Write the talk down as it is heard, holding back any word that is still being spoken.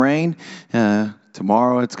rain.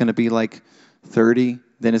 Tomorrow it's going to be like 30.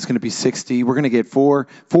 Then it's going to be 60. We're going to get four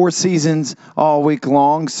seasons all week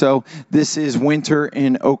long. So this is winter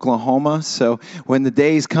in Oklahoma. So when the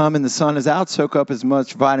days come and the sun is out, soak up as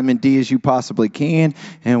much vitamin D as you possibly can.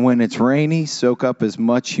 And when it's rainy, soak up as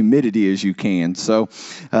much humidity as you can. So,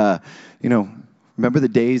 remember the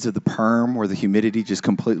days of the perm where the humidity just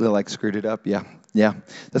completely screwed it up? Yeah,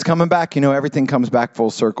 that's coming back. Everything comes back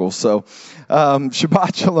full circle. So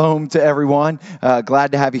Shabbat Shalom to everyone.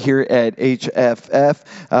 Glad to have you here at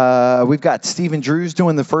HFF. We've got Stephen Drews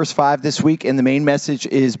doing the first 5 this week, and the main message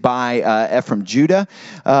is by Ephraim Judah.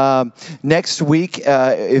 Next week,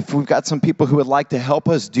 if we've got some people who would like to help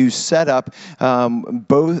us do setup,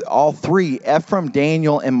 all 3, Ephraim,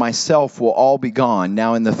 Daniel, and myself will all be gone.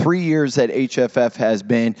 Now, in the 3 years that HFF has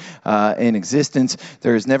been in existence,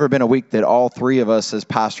 there has never been a week that all 3 of us as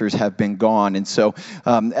pastors have been gone. And so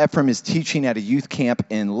Ephraim is teaching at a youth camp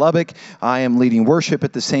in Lubbock. I am leading worship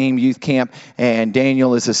at the same youth camp, and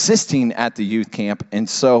Daniel is assisting at the youth camp. And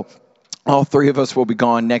so all 3 of us will be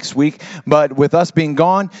gone next week. But with us being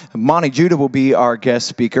gone, Monty Judah will be our guest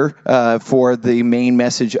speaker for the main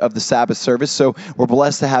message of the Sabbath service. So we're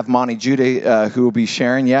blessed to have Monty Judah who will be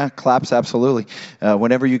sharing. Yeah, claps, absolutely.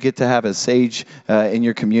 Whenever you get to have a sage in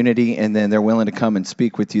your community and then they're willing to come and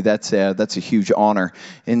speak with you, that's a huge honor.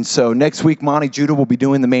 And so next week, Monty Judah will be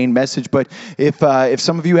doing the main message. But if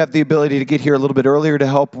some of you have the ability to get here a little bit earlier to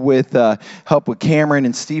help with Cameron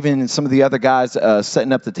and Stephen and some of the other guys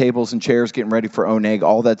setting up the tables and chairs, getting ready for Oneg,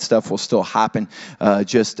 all that stuff will still happen.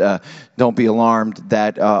 Just don't be alarmed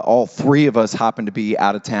that all 3 of us happen to be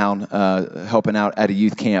out of town helping out at a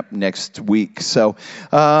youth camp next week. So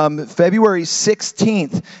February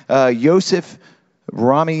 16th, Yosef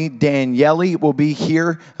Rami Danieli will be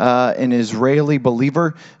here, an Israeli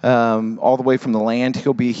believer, all the way from the land.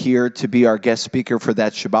 He'll be here to be our guest speaker for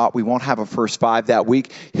that Shabbat. We won't have a first 5 that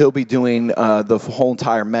week. He'll be doing the whole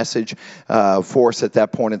entire message for us at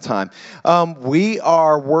that point in time. We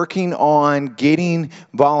are working on getting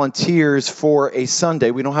volunteers for a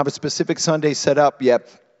Sunday. We don't have a specific Sunday set up yet.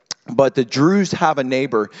 But the Drews have a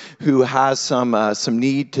neighbor who has some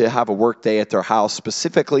need to have a work day at their house,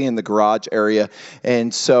 specifically in the garage area.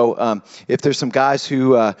 And so if there's some guys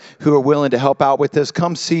who are willing to help out with this,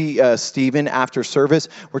 come see Stephen after service.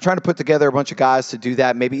 We're trying to put together a bunch of guys to do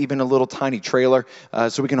that, maybe even a little tiny trailer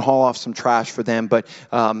so we can haul off some trash for them. But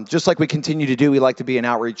just like we continue to do, we like to be an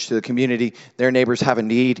outreach to the community. Their neighbors have a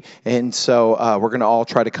need. And so we're going to all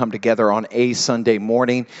try to come together on a Sunday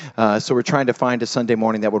morning. So we're trying to find a Sunday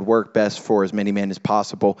morning that would work best for as many men as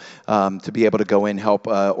possible to be able to go in, help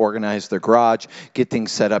organize their garage, get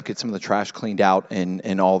things set up, get some of the trash cleaned out,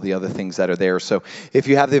 and all the other things that are there. So if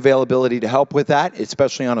you have the availability to help with that,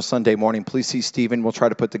 especially on a Sunday morning, please see Stephen. We'll try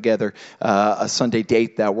to put together a Sunday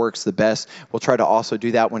date that works the best. We'll try to also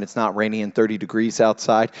do that when it's not rainy and 30 degrees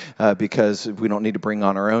outside because we don't need to bring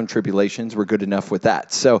on our own tribulations. We're good enough with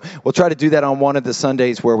that. So we'll try to do that on one of the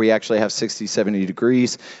Sundays where we actually have 60, 70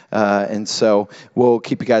 degrees. And so we'll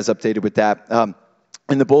keep you guys updated with that.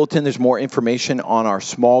 In the bulletin, there's more information on our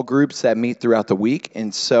small groups that meet throughout the week.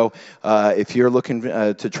 And so if you're looking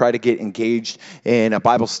to try to get engaged in a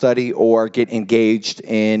Bible study or get engaged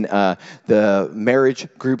in the marriage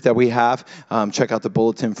group that we have, check out the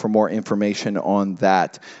bulletin for more information on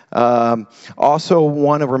that. Also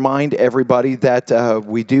want to remind everybody that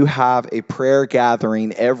we do have a prayer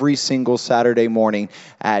gathering every single Saturday morning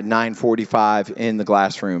at 9:45 in the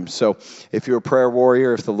glass room. So if you're a prayer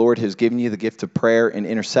warrior, if the Lord has given you the gift of prayer and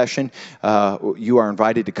intercession, you are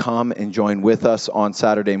invited to come and join with us on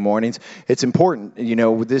Saturday mornings. It's important.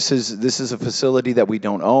 This is a facility that we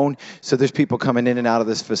don't own, so there's people coming in and out of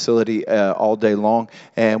this facility all day long,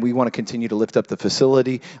 and we want to continue to lift up the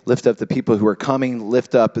facility, lift up the people who are coming,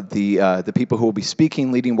 lift up the people who will be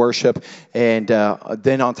speaking, leading worship, and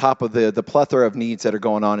then on top of the plethora of needs that are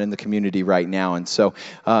going on in the community right now. And so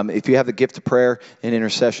if you have the gift of prayer and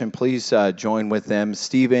intercession, please join with them.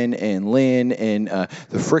 Stephen and Lynn and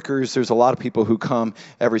the Frickers, there's a lot of people who come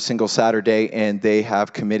every single Saturday, and they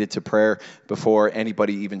have committed to prayer before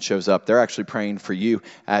anybody even shows up. They're actually praying for you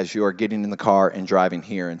as you're getting in the car and driving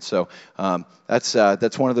here. And so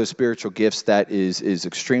that's one of those spiritual gifts that is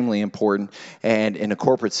extremely important. And in a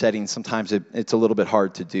corporate setting, sometimes it's a little bit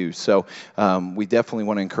hard to do. So we definitely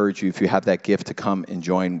want to encourage you, if you have that gift, to come and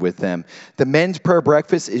join with them. The men's prayer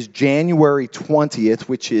breakfast is January 20th,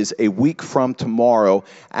 which is a week from tomorrow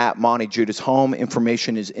at Monty Judah's home.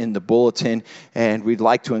 Information is in the bulletin, and we'd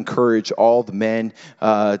like to encourage all the men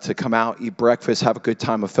to come out, eat breakfast, have a good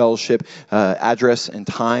time of fellowship. Address and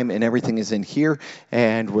time and everything is in here,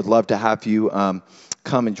 and would love to have you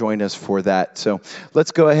come and join us for that. So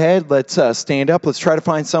let's go ahead. Let's stand up. Let's try to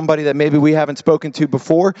find somebody that maybe we haven't spoken to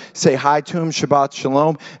before. Say hi to them. Shabbat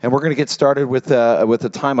Shalom. And we're going to get started with a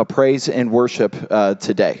time of praise and worship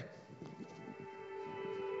today.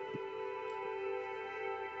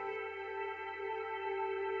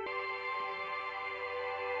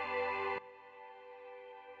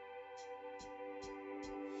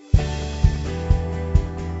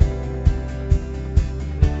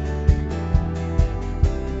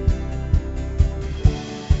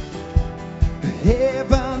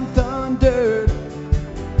 Heaven thundered,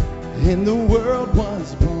 and the world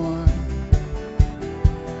was born.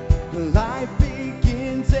 Life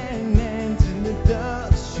begins and ends in the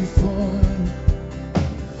dust you form.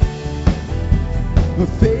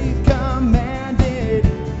 Faith commanded,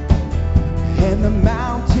 and the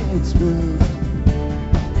mountains moved.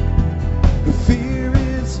 Fear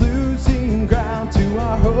is losing ground to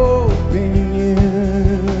our hope in you.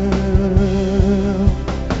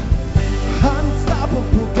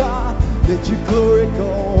 Let your glory go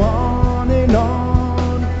on and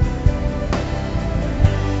on.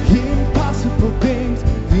 Impossible things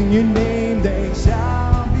in your name, they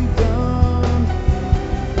shall be done.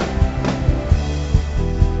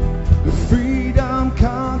 Freedom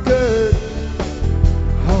conquered,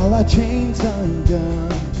 all our chains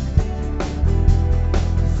undone.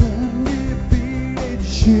 Undefeated,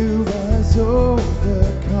 Yeshua's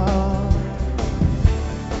overcome.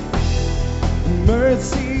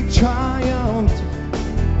 Mercy triumphed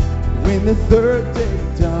when the third day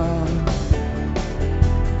dawned,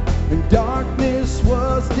 and darkness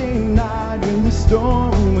was denied when the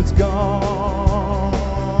storm was gone.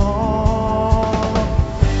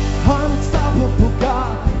 Unstoppable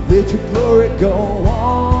God, let your glory go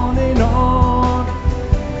on and on.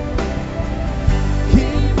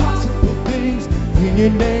 Impossible things in your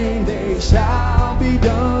name, they shall be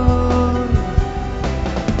done.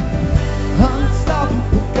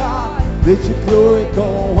 Unstoppable God, let your glory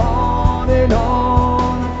go on and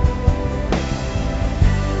on.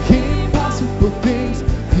 Impossible things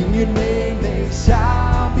in your name, they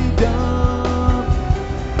shall be done.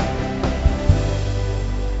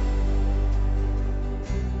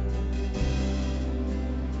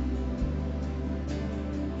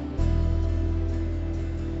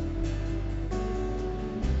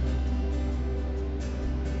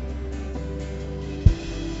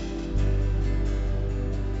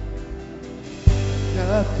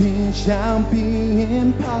 Nothing shall be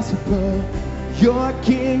impossible. Your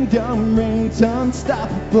kingdom reigns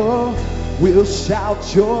unstoppable. We'll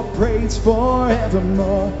shout your praise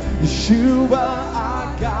forevermore. Yeshua,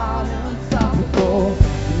 our God, unstoppable.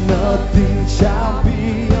 Nothing shall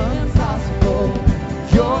be impossible.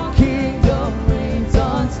 Your kingdom reigns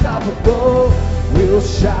unstoppable. We'll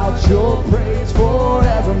shout your praise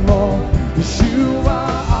forevermore. Yeshua,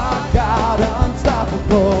 our God,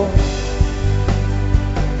 unstoppable.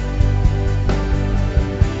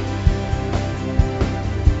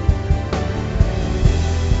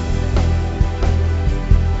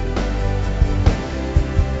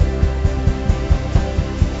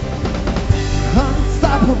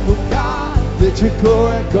 Unstoppable God, let your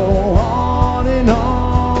glory go on and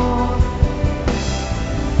on.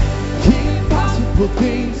 Impossible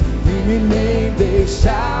things in your name, they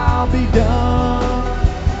shall be done.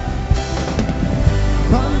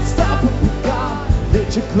 Unstoppable God,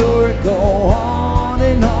 let your glory go on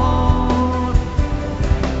and on.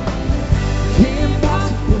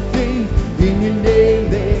 Impossible things in your name,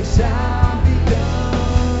 they shall be done.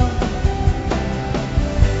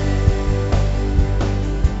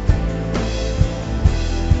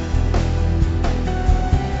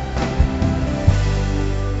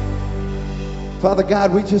 Father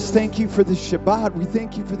God, we just thank you for this Shabbat. We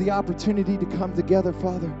thank you for the opportunity to come together,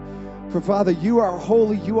 Father. For Father, you are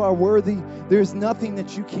holy, you are worthy. There's nothing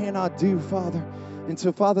that you cannot do, Father. And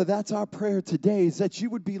so, Father, that's our prayer today, is that you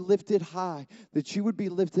would be lifted high, that you would be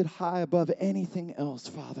lifted high above anything else,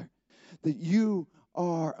 Father. That you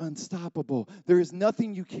are unstoppable. There is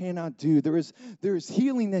nothing you cannot do. There is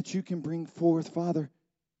healing that you can bring forth, Father.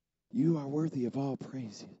 You are worthy of all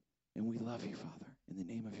praise. And we love you, Father, in the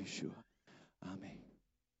name of Yeshua. Amen.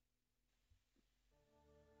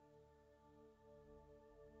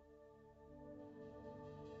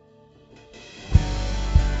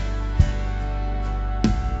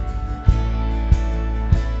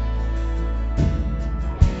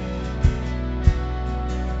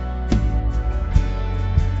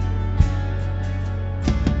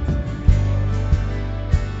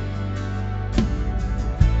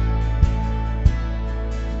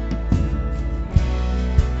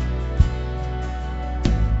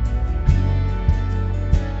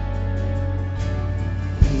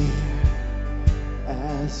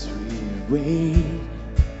 as we wait,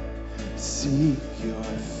 seek your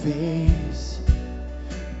face.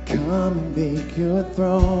 Come and make your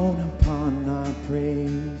throne upon our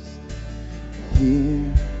praise.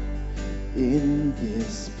 Here in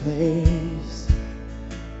this place,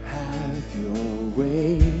 have your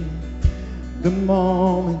way. The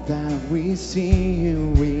moment that we see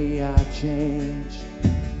you, we are changed.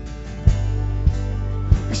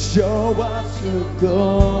 Show us your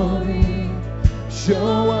glory,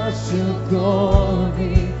 show us your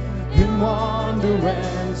glory. In wonder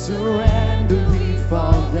and surrender we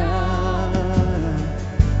fall down.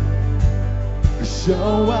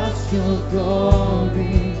 Show us your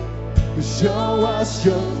glory, show us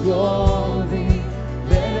your glory.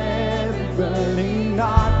 Let every burning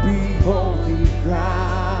heart be holy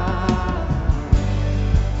ground.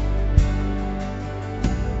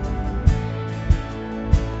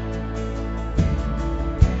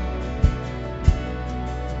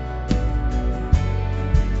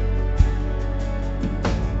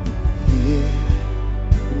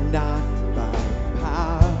 Not by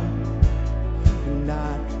power,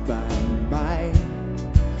 not by might,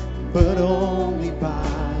 but only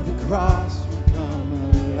by the cross we come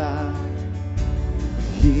alive.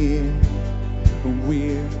 Here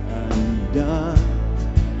we're undone,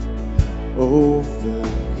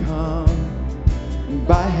 overcome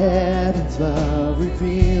by heaven's love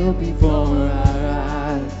revealed before our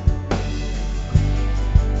eyes.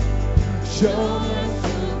 Show us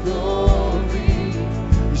your glory,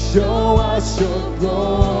 show us your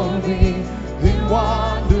glory. In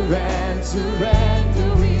wonder and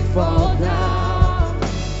surrender we fall down.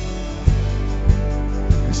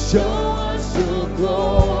 Show us your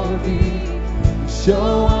glory,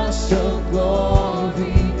 show us your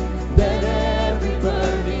glory. Let every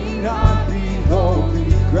burning heart be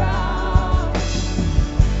holy ground.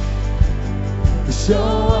 Show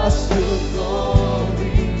us your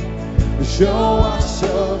glory, show us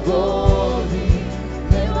your glory.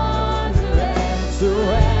 In wonder and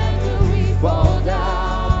surrender we fall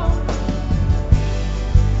down.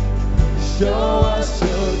 Show us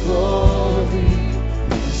your glory,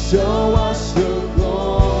 show us your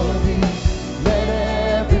glory. Let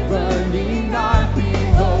every burning heart be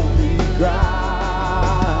holy ground.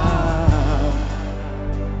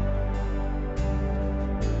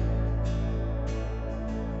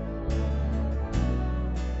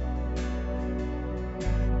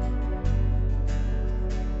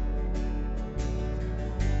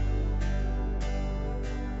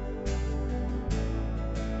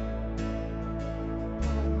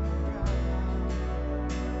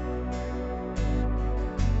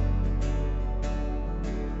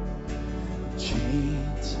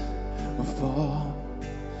 Chains fall,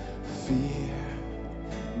 fear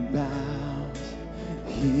bound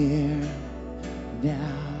here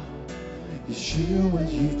now. Yeshua,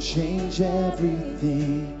 you change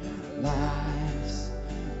everything. Lives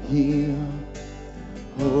healed,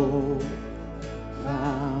 hope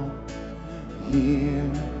found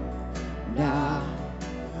here now.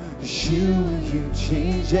 Yeshua, you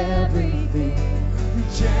change everything.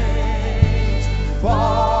 Chains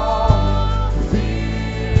fall,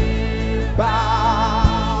 fear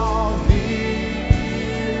bound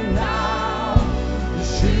here now.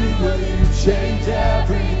 Yeshua, you change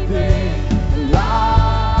everything.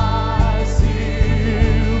 Lives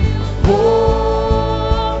healed,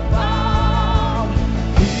 hope found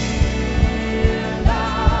here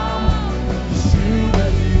now. Yeshua,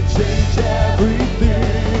 you change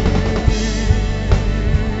everything.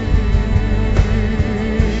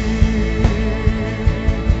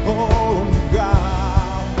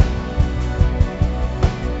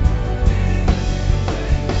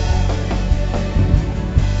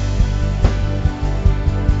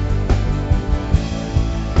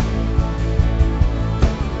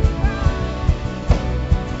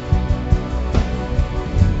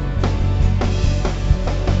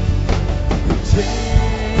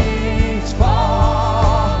 Chains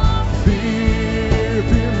fall,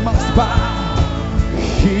 fear must bow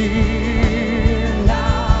here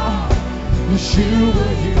now. Yeshua,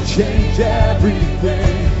 you change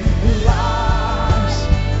everything. Lives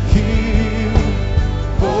healed,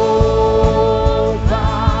 hope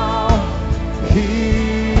found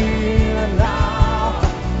here now.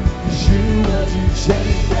 Yeshua, you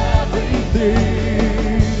change everything.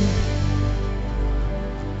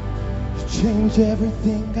 Change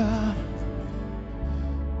everything, God.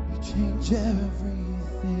 You change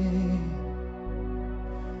everything.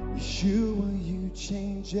 Yeshua, you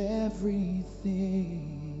change everything.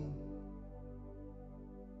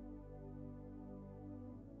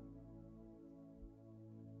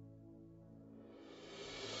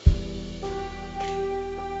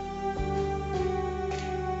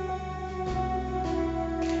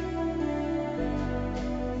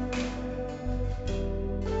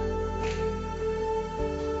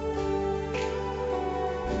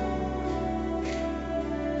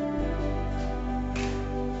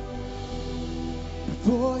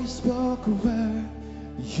 Before you spoke a word,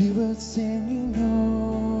 you were singing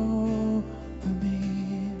over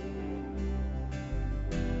me.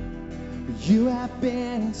 You have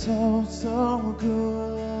been so, so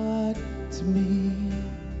good to me.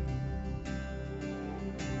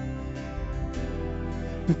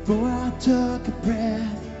 Before I took a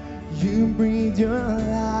breath, you breathed your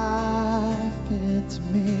life into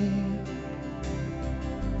me.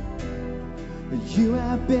 You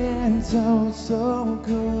have been so, so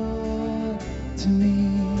good to me.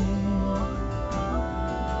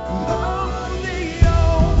 Oh,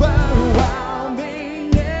 the overwhelming,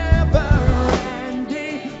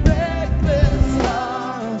 never-ending, reckless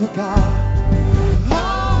love of God.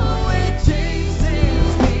 Oh, it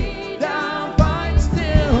chases me down, finds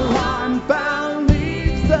still unfound,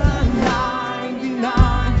 leaves the 99.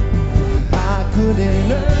 I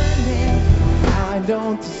couldn't earn it, I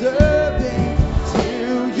don't deserve it.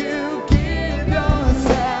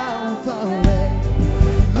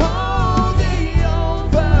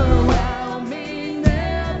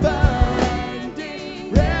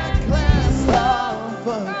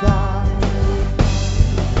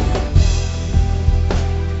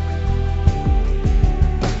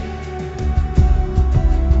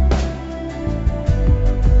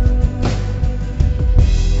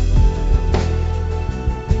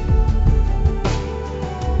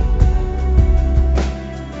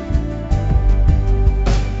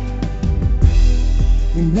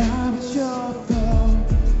 Now it's your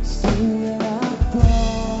fault, still I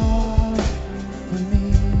fall for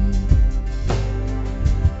me.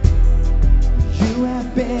 You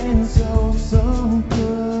have been so, so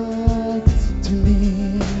good to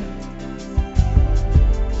me.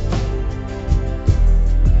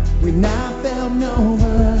 When I felt no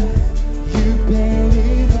worth, you paid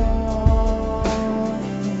it all.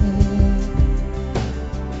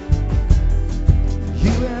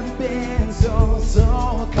 You have been so,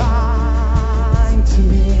 so kind to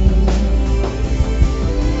me.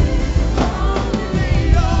 Oh,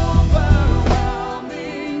 the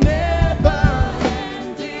overwhelming,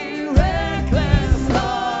 never-ending, reckless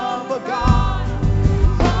love of God.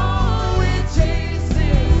 Oh, it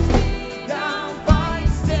chases me down,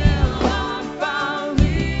 finds still unfound,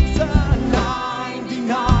 leaves a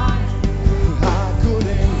 99. I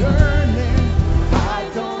couldn't earn it, I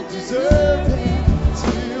don't deserve it.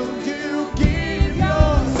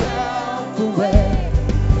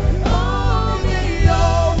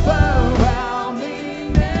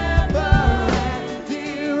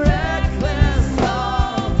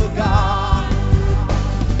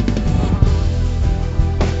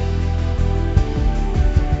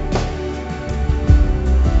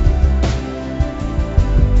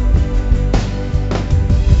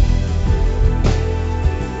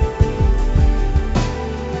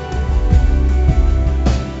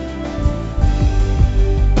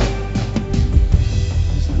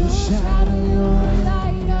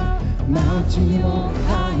 You won't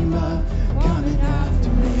climb up, coming after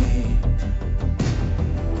me.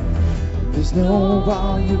 There's no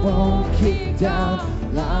wall you won't kick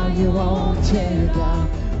down, lie you won't tear down,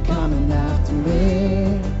 coming after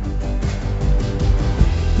me.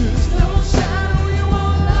 There's no shadow you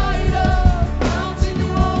won't light up, mountain you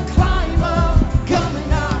won't climb up,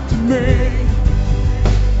 coming after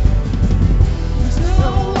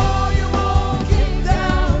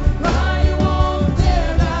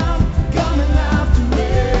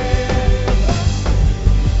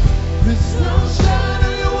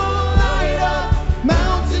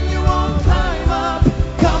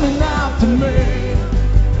me.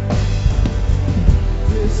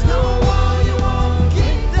 There's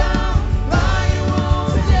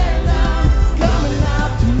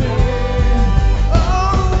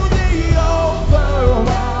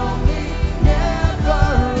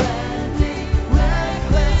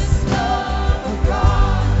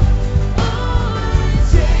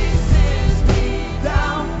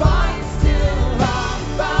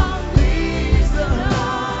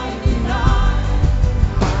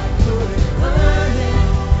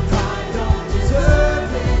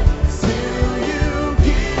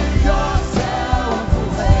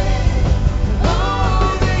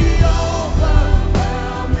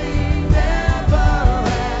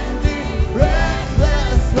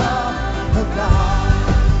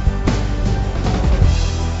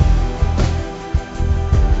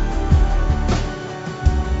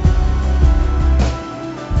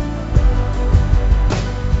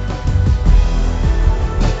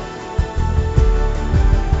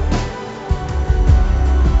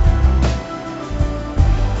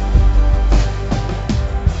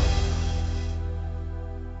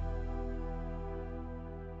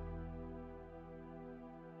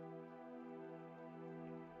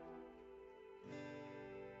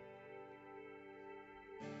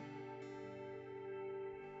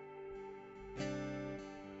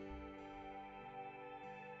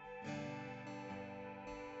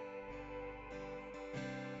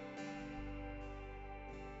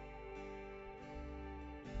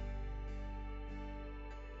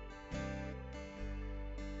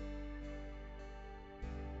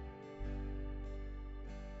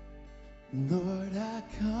Lord, I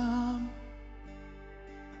come,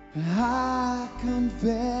 I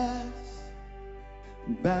confess,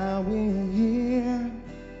 bowing here,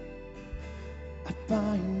 I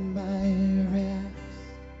find my rest.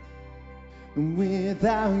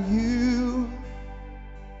 Without you,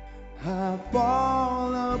 I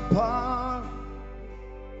fall apart.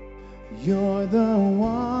 You're the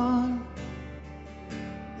one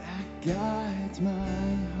that guides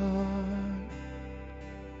my heart.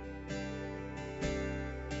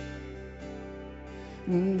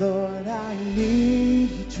 Lord, I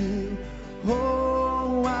need you.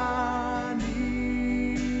 Oh, I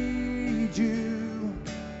need you.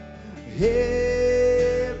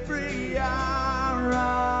 Every hour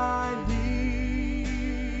I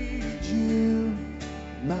need you.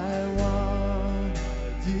 My one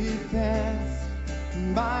defense,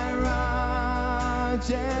 my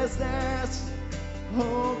righteousness.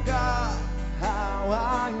 Oh God, how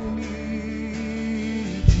I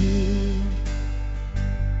need you.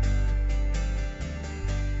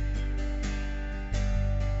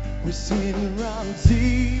 We're sitting around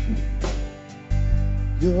deep.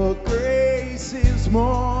 Your grace is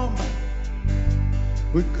more.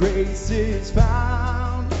 Where grace is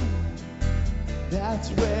found, that's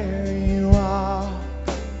where you are.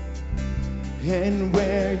 And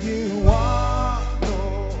where you are,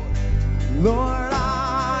 Lord, Lord,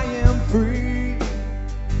 I am free.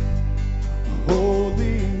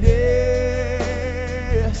 Holiness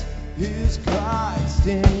is Christ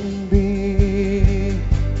in me.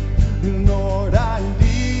 Lord, I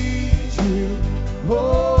need you.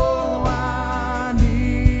 Oh, I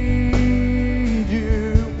need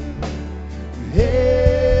you.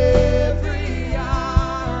 Every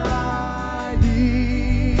hour I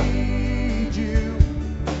need you.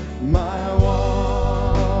 My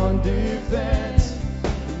one defense,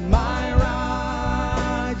 my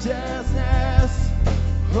righteousness.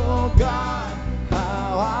 Oh God,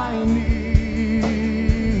 how I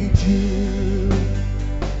need you.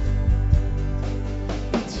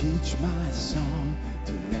 Teach my song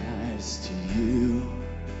to rise to you.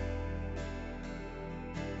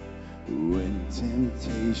 When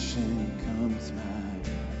temptation comes my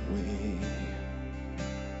way,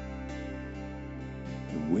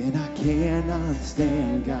 when I cannot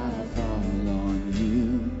stand, God, I fall on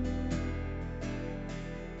you.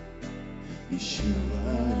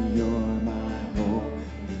 Yeshua, you're my hope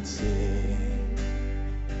and stay.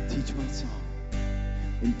 Teach my song,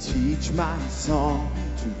 and teach my song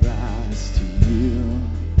to rise to you.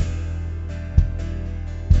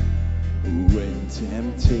 When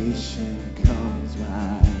temptation comes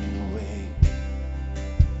my way,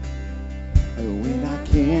 when I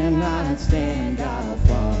cannot stand, God, I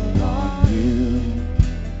fall on you.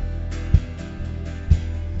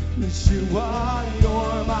 Yeshua,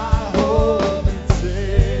 you're my hope and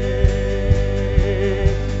stay.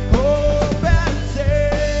 Hope and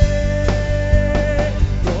stay.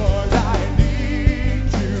 Lord, I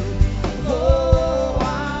need you. Oh, I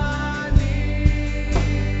need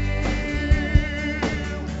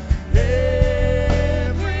you.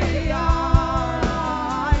 Every hour I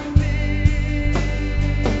need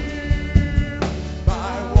you.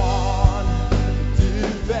 My one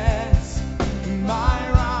defense, my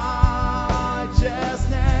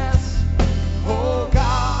righteousness. Oh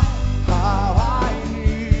God, how I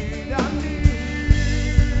need you.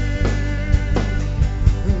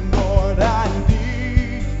 Lord, I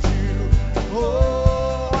need you.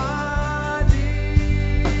 Oh, I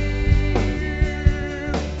need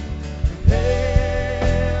you.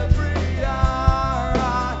 Every hour I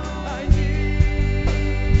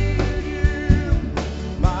need you.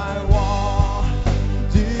 My one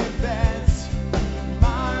defense,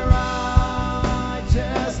 my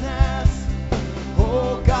righteousness.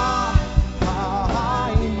 Oh God, how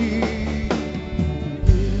I need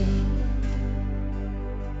you.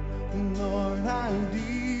 Lord, I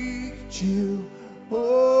need you.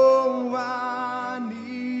 Oh, I need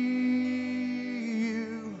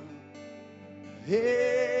you.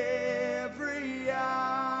 Every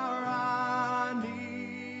hour I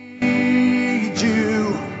need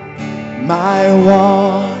you. My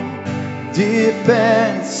one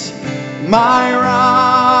defense, my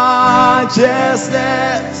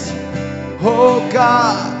righteousness. Oh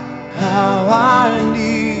God, how I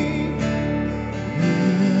need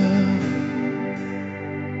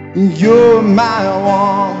you. You're my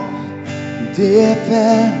one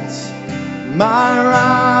defense, my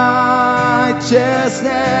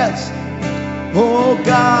righteousness. Oh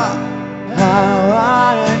God, how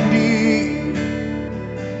I need you.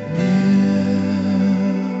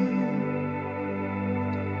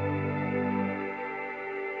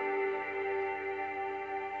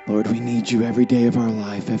 Lord, we need you every day of our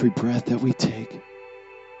life, every breath that we take.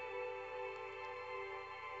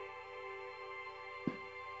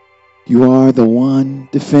 You are the one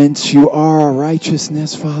defense. You are our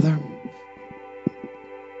righteousness, Father.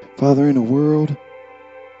 Father, in a world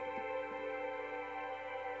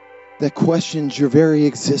that questions your very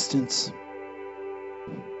existence,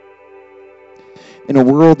 in a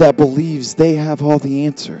world that believes they have all the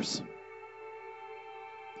answers,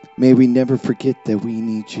 may we never forget that we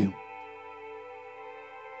need you.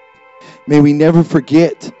 May we never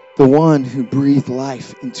forget the one who breathed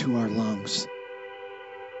life into our lungs,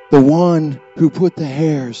 the one who put the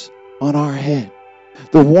hairs on our head,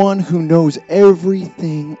 the one who knows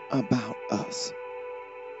everything about us.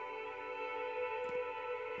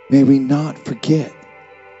 May we not forget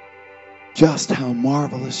just how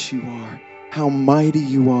marvelous you are, how mighty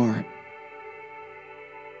you are.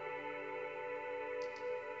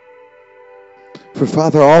 For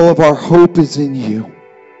Father, all of our hope is in you.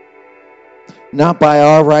 Not by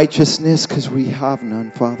our righteousness, because we have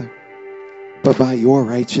none, Father, but by your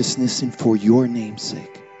righteousness and for your name's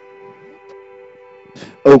sake.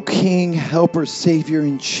 O King, Helper, Savior,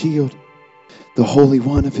 and Shield, the Holy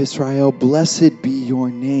One of Israel, blessed be your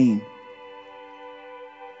name.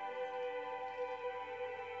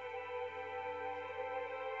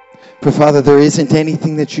 For Father, there isn't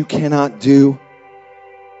anything that you cannot do.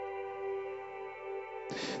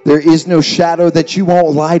 There is no shadow that you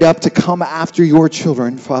won't light up to come after your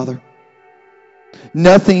children, Father.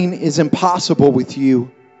 Nothing is impossible with you,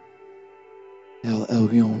 El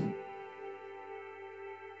Elyon.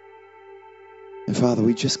 And Father,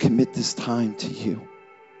 we just commit this time to you.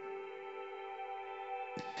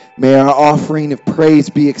 May our offering of praise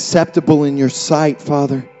be acceptable in your sight,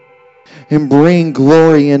 Father, and bring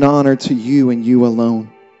glory and honor to you and you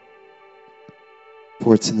alone.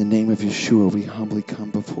 For it's in the name of Yeshua we humbly come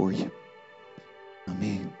before you.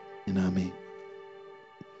 Amen and amen.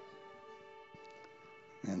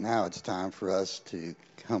 And now it's time for us to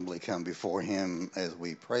humbly come before him as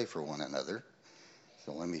we pray for one another.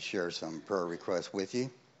 So let me share some prayer requests with you.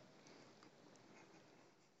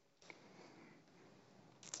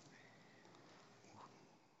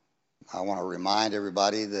 I want to remind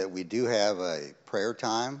everybody that we do have a prayer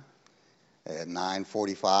time at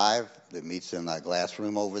 9:45 that meets in that glass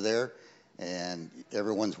room over there. And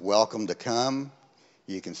everyone's welcome to come.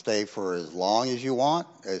 You can stay for as long as you want,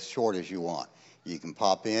 as short as you want. You can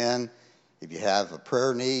pop in. If you have a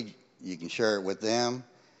prayer need, you can share it with them,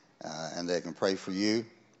 and they can pray for you.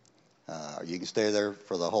 You can stay there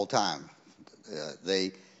for the whole time.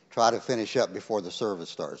 They try to finish up before the service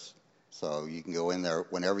starts, so you can go in there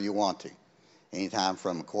whenever you want to. Anytime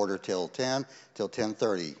from 9:45 till 10 till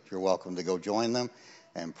 10:30, you're welcome to go join them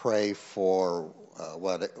and pray for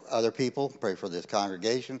what other people, pray for this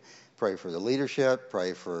congregation, pray for the leadership,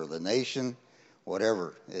 pray for the nation,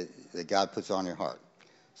 whatever that God puts on your heart.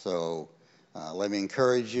 So let me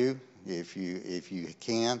encourage you, if you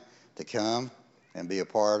can, to come and be a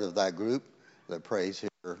part of that group that prays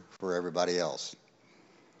here for everybody else.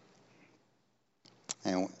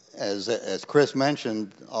 And as Chris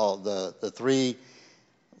mentioned, all the three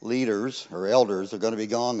leaders or elders are going to be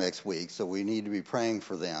gone next week, so we need to be praying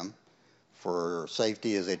for them for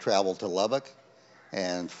safety as they travel to Lubbock,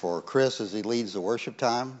 and for Chris as he leads the worship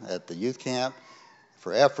time at the youth camp,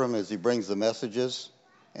 for Ephraim as he brings the messages,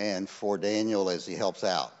 and for Daniel as he helps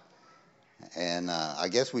out. And I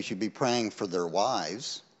guess we should be praying for their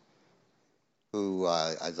wives, who,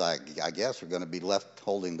 as I guess, are going to be left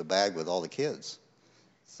holding the bag with all the kids.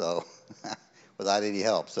 So, without any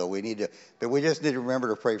help. So we just need to remember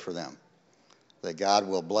to pray for them, that God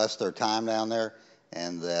will bless their time down there,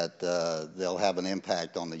 and that they'll have an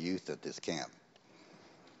impact on the youth at this camp.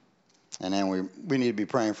 And then we need to be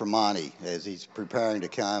praying for Monty as he's preparing to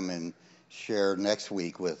come and share next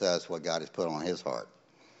week with us what God has put on his heart.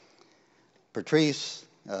 Patrice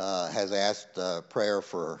has asked prayer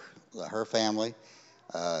for her family.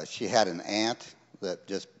 She had an aunt that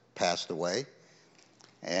just passed away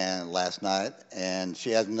and last night, and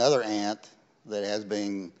she has another aunt that has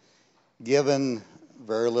been given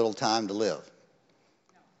very little time to live.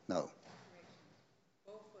 No.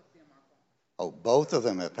 Oh, both of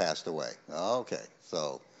them have passed away. Okay,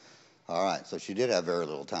 so, all right, so she did have very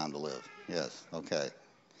little time to live. Yes, okay.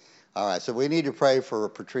 All right, so we need to pray for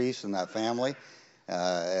Patrice and that family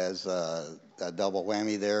as a double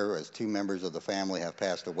whammy there, as two members of the family have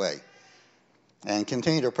passed away. And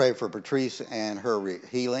continue to pray for Patrice and her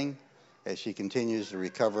healing as she continues to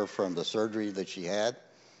recover from the surgery that she had.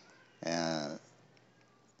 And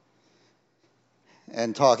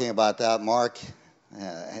talking about that, Mark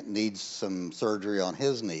needs some surgery on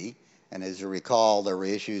his knee. And as you recall, there were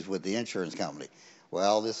issues with the insurance company.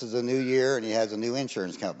 Well, this is a new year, and he has a new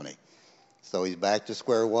insurance company. So he's back to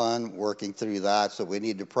square one, working through that. So we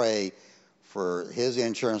need to pray for his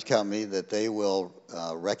insurance company that they will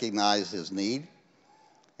recognize his need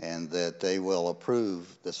and that they will approve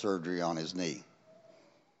the surgery on his knee.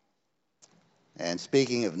 And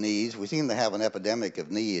speaking of knees, we seem to have an epidemic of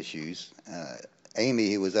knee issues.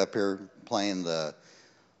 Amy, who was up here playing the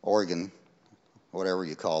organ, whatever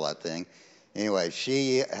you call that thing. Anyway,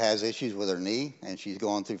 she has issues with her knee, and she's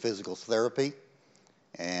going through physical therapy,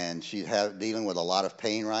 and she's dealing with a lot of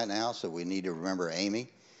pain right now, so we need to remember Amy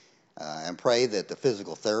and pray that the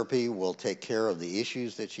physical therapy will take care of the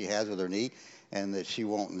issues that she has with her knee and that she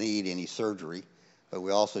won't need any surgery. But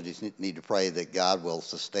we also just need to pray that God will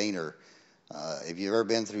sustain her. If you've ever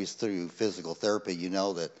been through physical therapy, you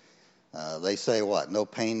know that they say what? No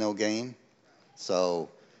pain, no gain. So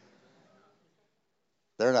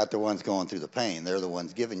they're not the ones going through the pain. They're the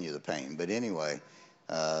ones giving you the pain. But anyway,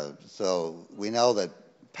 so we know that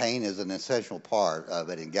pain is an essential part of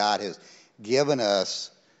it, and God has given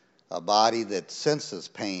us a body that senses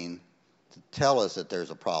pain to tell us that there's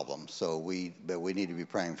a problem. But we need to be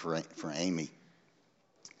praying for Amy.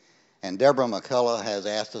 And Deborah McCullough has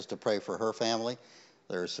asked us to pray for her family.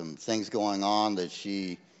 There's some things going on that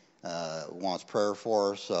she wants prayer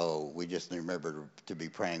for, so we just remember to be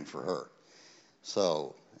praying for her.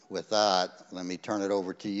 So with that, let me turn it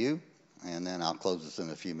over to you, and then I'll close this in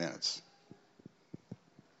a few minutes.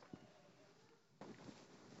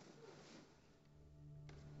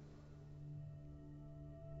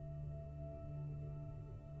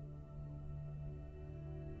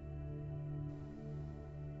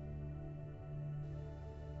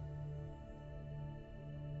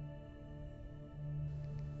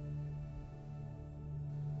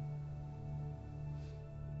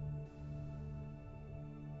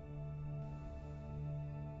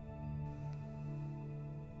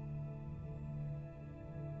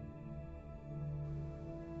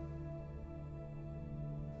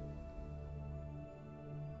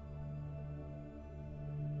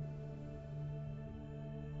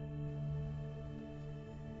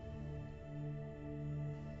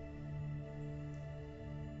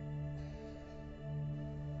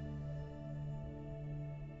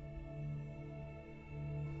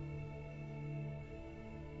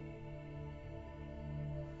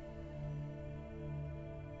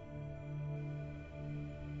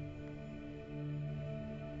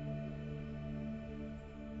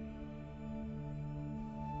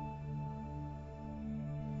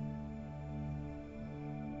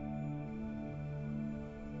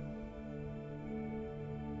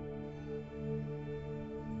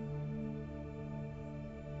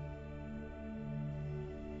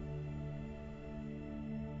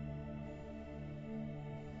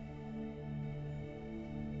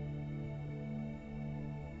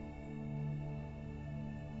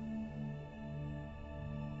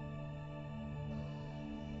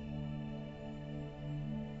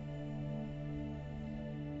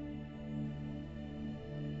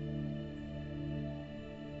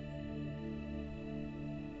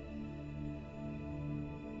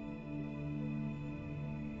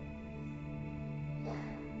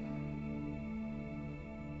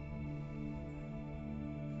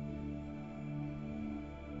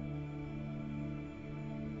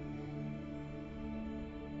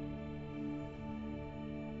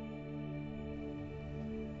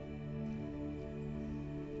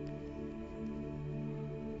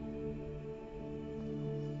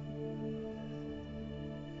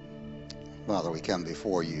 Father, we come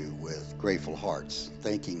before you with grateful hearts,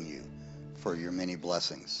 thanking you for your many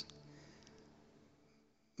blessings,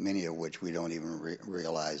 many of which we don't even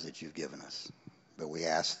realize that you've given us. But we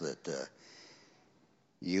ask that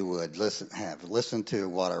you would have listened to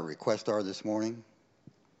what our requests are this morning,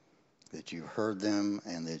 that you've heard them,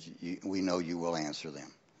 and that we know you will answer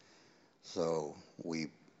them. So we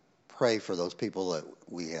pray for those people that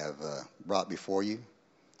we have brought before you.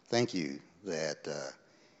 Thank you that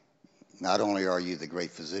not only are you the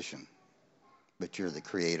great physician, but you're the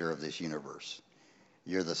creator of this universe.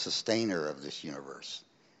 You're the sustainer of this universe.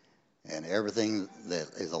 And everything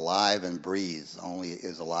that is alive and breathes only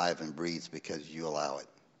is alive and breathes because you allow it.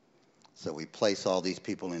 So we place all these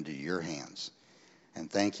people into your hands. And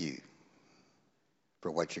thank you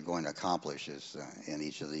for what you're going to accomplish in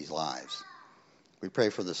each of these lives. We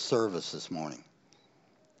pray for the service this morning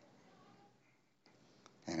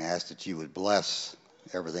and ask that you would bless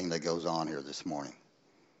everything that goes on here this morning,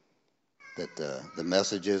 that the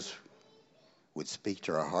messages would speak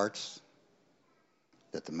to our hearts,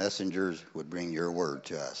 that the messengers would bring your word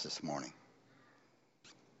to us this morning.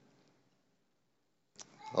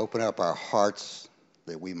 Open up our hearts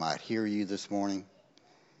that we might hear you this morning,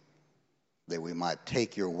 that we might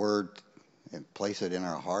take your word and place it in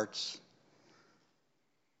our hearts,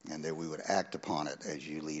 and that we would act upon it as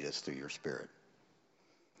you lead us through your Spirit.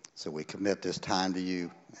 So we commit this time to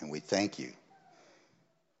you, and we thank you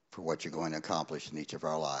for what you're going to accomplish in each of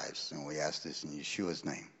our lives. And we ask this in Yeshua's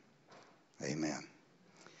name. Amen.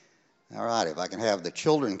 All right, if I can have the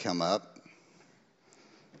children come up,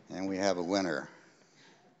 and we have a winner.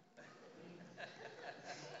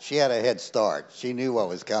 She had a head start. She knew what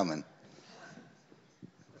was coming.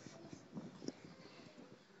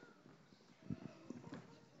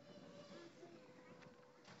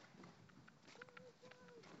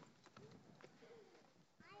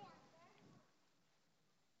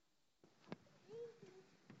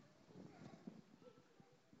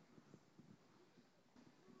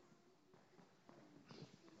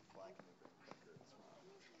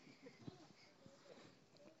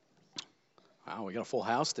 Wow, we got a full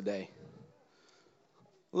house today.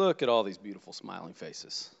 Look at all these beautiful smiling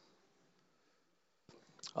faces.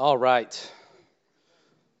 All right.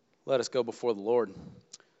 Let us go before the Lord.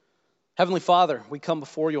 Heavenly Father, we come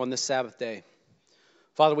before you on this Sabbath day.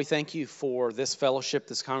 Father, we thank you for this fellowship,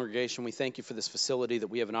 this congregation. We thank you for this facility that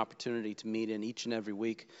we have an opportunity to meet in each and every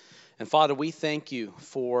week. And Father, we thank you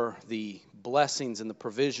for the blessings and the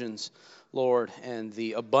provisions, Lord, and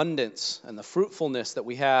the abundance and the fruitfulness that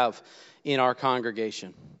we have in our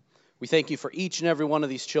congregation. We thank you for each and every one of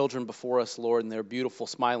these children before us, Lord, and their beautiful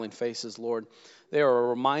smiling faces, Lord. They are a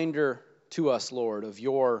reminder to us, Lord, of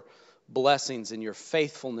your blessings and your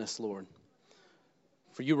faithfulness, Lord.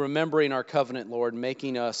 For you remembering our covenant, Lord,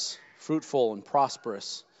 making us fruitful and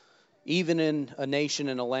prosperous, even in a nation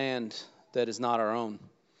and a land that is not our own.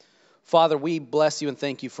 Father, we bless you and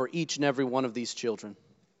thank you for each and every one of these children.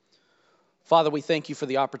 Father, we thank you for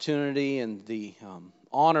the opportunity and the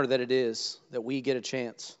honor that it is that we get a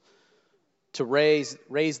chance to raise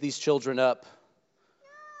these children up,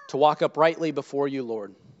 to walk uprightly before you,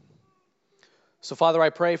 Lord. So, Father, I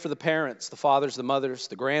pray for the parents, the fathers, the mothers,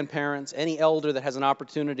 the grandparents, any elder that has an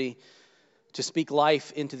opportunity to speak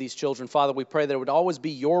life into these children. Father, we pray that it would always be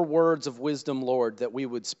your words of wisdom, Lord, that we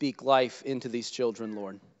would speak life into these children,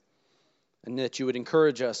 Lord. And that you would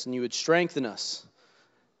encourage us and you would strengthen us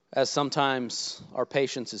as sometimes our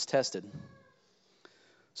patience is tested.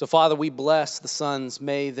 So, Father, we bless the sons.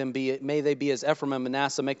 May they be as Ephraim and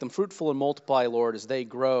Manasseh. Make them fruitful and multiply, Lord, as they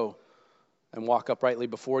grow and walk uprightly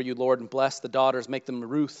before you, Lord. And bless the daughters. Make them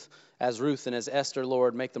Ruth and as Esther,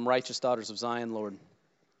 Lord. Make them righteous daughters of Zion, Lord.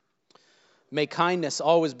 May kindness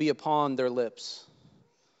always be upon their lips.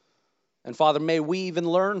 And, Father, may we even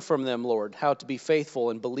learn from them, Lord, how to be faithful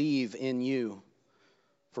and believe in you.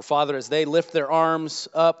 For, Father, as they lift their arms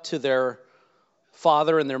up to their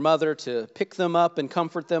father and their mother to pick them up and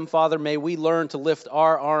comfort them, Father, may we learn to lift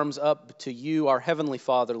our arms up to you, our Heavenly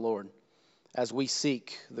Father, Lord, as we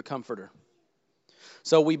seek the Comforter.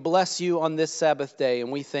 So we bless you on this Sabbath day,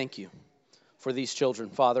 and we thank you for these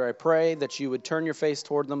children. Father, I pray that you would turn your face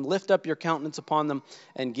toward them, lift up your countenance upon them,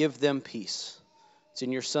 and give them peace. It's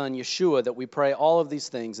in your Son, Yeshua, that we pray all of these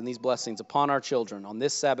things and these blessings upon our children on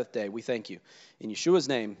this Sabbath day. We thank you. In Yeshua's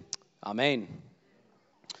name, amen.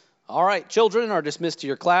 All right, children are dismissed to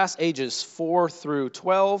your class, ages 4 through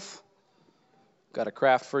 12. Got a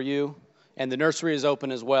craft for you. And the nursery is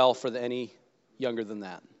open as well for any younger than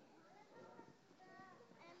that.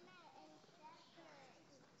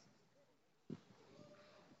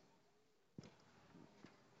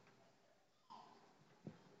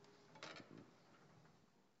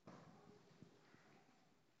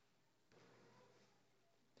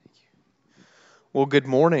 Well, good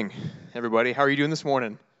morning, everybody. How are you doing this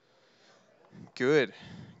morning? Good.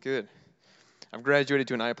 I've graduated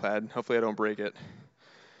to an iPad. Hopefully I don't break it.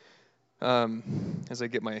 As I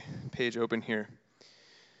get my page open here.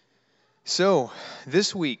 So,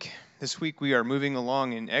 this week we are moving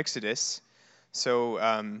along in Exodus. So,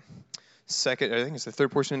 I think it's the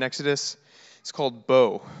third portion in Exodus. It's called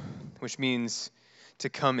Bo, which means to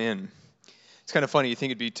come in. It's kind of funny, you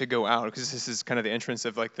think it'd be to go out, because this is kind of the entrance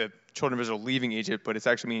of like the children of Israel leaving Egypt, but it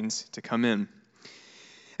actually means to come in.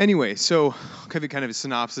 Anyway, so I'll give you kind of a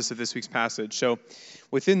synopsis of this week's passage. So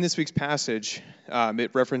within this week's passage,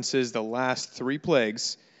 it references the last 3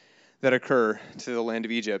 plagues that occur to the land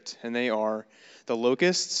of Egypt, and they are the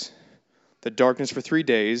locusts, the darkness for 3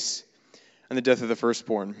 days, and the death of the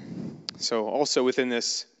firstborn. So also within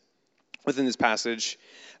this passage,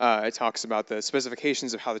 it talks about the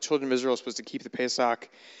specifications of how the children of Israel are supposed to keep the Pesach,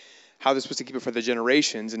 how they're supposed to keep it for the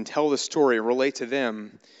generations and tell the story, relate to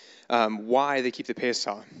them why they keep the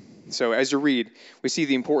Pesach. So as you read, we see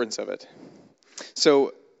the importance of it.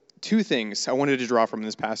 So 2 things I wanted to draw from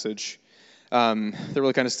this passage that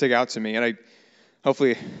really kind of stick out to me, and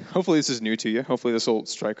hopefully this is new to you. Hopefully this will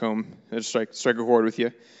strike a chord with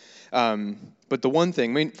you. But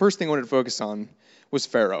the first thing I wanted to focus on was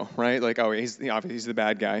Pharaoh, right? Like, obviously he's the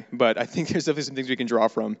bad guy, but I think there's definitely some things we can draw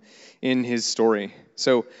from in his story.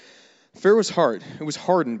 So Pharaoh's heart, it was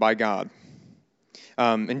hardened by God.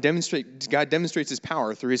 And God demonstrates his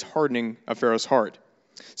power through his hardening of Pharaoh's heart.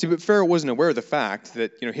 See, but Pharaoh wasn't aware of the fact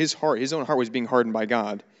that his own heart was being hardened by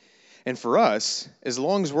God. And for us, as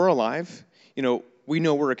long as we're alive, we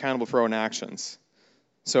know we're accountable for our own actions.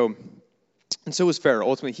 So was Pharaoh.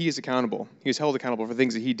 Ultimately, he is accountable. He was held accountable for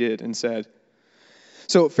things that he did and said.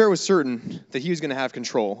 So Pharaoh was certain that he was going to have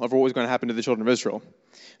control over what was going to happen to the children of Israel.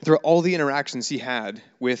 Through all the interactions he had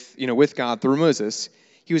with God through Moses,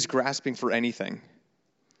 he was grasping for anything.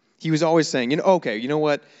 He was always saying, okay, you know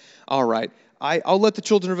what? All right, I'll let the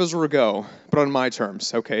children of Israel go, but on my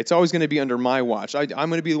terms, okay? It's always going to be under my watch. I'm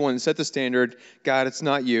going to be the one that set the standard. God, it's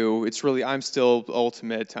not you. It's really, I'm still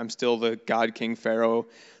ultimate. I'm still the God King Pharaoh,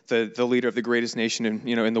 the leader of the greatest nation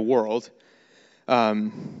in the world.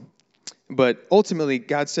 But ultimately,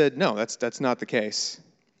 God said, no, that's not the case.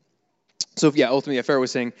 So ultimately, Pharaoh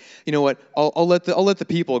was saying, you know what? I'll let the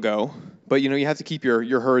people go, but you have to keep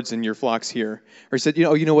your herds and your flocks here. Or he said,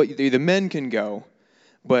 you know what? The men can go,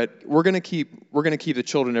 but we're gonna keep the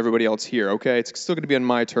children and everybody else here. Okay, it's still gonna be on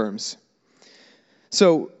my terms.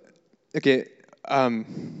 So, okay,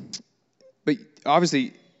 but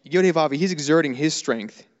obviously, Yod-Heh-Vav, he's exerting his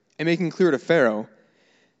strength and making clear to Pharaoh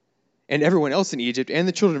and everyone else in Egypt and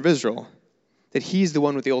the children of Israel that he's the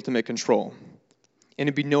one with the ultimate control. And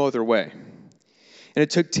it'd be no other way. And it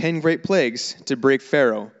took 10 great plagues to break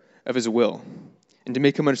Pharaoh of his will and to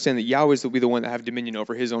make him understand that Yahweh will be the one that have dominion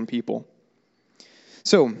over his own people.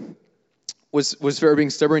 So, was Pharaoh being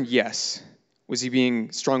stubborn? Yes. Was he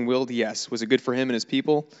being strong-willed? Yes. Was it good for him and his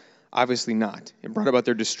people? Obviously not. It brought about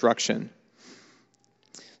their destruction.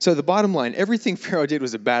 So the bottom line, everything Pharaoh did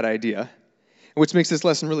was a bad idea, which makes this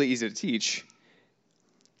lesson really easy to teach.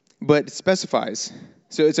 But it specifies.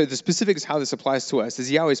 So the specifics how this applies to us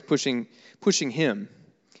is Yahweh's pushing him.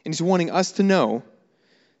 And he's wanting us to know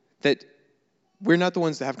that we're not the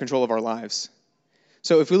ones that have control of our lives.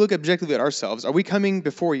 So if we look objectively at ourselves, are we coming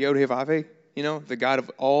before Yod-Heh-Vav, the God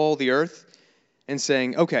of all the earth, and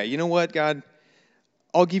saying, okay, you know what, God,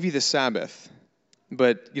 I'll give you the Sabbath,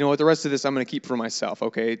 but you know what, the rest of this I'm going to keep for myself,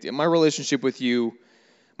 okay? My relationship with you,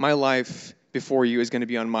 my life before you is going to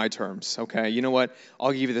be on my terms, okay? You know what?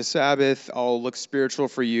 I'll give you the Sabbath. I'll look spiritual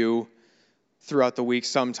for you throughout the week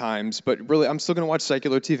sometimes, but really I'm still going to watch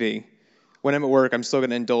secular TV. When I'm at work, I'm still going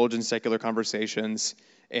to indulge in secular conversations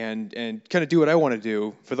and kind of do what I want to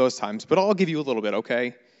do for those times, but I'll give you a little bit,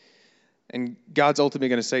 okay? And God's ultimately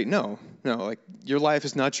going to say, no, like your life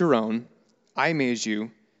is not your own. I made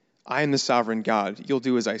you. I am the sovereign God. You'll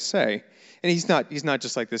do as I say. And he's not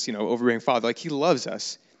just like this, overbearing father. Like he loves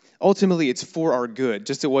us. Ultimately, it's for our good,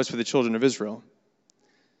 just as it was for the children of Israel.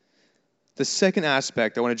 The second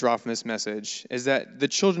aspect I want to draw from this message is that the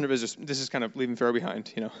children of Israel, this is kind of leaving Pharaoh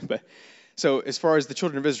behind, but so as far as the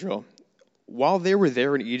children of Israel, while they were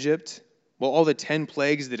there in Egypt, while all the 10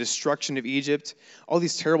 plagues, the destruction of Egypt, all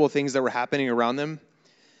these terrible things that were happening around them,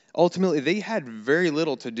 ultimately they had very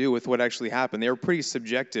little to do with what actually happened. They were pretty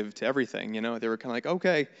subjective to everything, They were kind of like,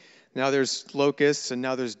 okay, now there's locusts and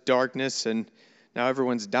now there's darkness and now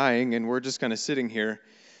everyone's dying, and we're just kind of sitting here.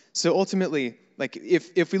 So ultimately, like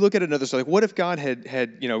if we look at another story, like what if God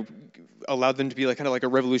had allowed them to be like kind of like a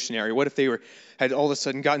revolutionary? What if they had all of a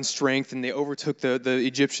sudden gotten strength and they overtook the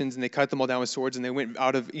Egyptians and they cut them all down with swords and they went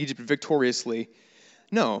out of Egypt victoriously?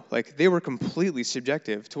 No, like they were completely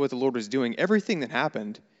subjective to what the Lord was doing. Everything that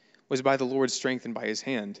happened was by the Lord's strength and by His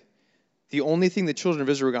hand. The only thing the children of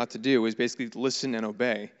Israel got to do was basically listen and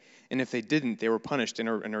obey, and if they didn't, they were punished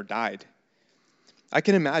and died. I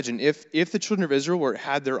can imagine if the children of Israel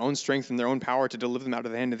had their own strength and their own power to deliver them out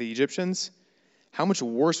of the hand of the Egyptians, how much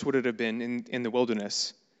worse would it have been in the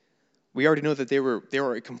wilderness? We already know that they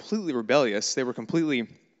were completely rebellious. They were completely,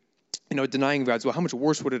 denying God. So how much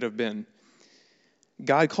worse would it have been?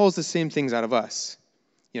 God calls the same things out of us.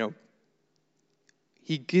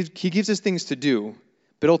 He gives us things to do,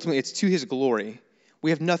 but ultimately it's to His glory.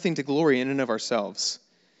 We have nothing to glory in and of ourselves.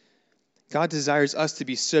 God desires us to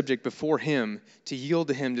be subject before Him, to yield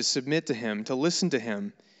to Him, to submit to Him, to listen to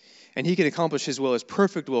Him. And He can accomplish His will, His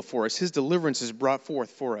perfect will for us. His deliverance is brought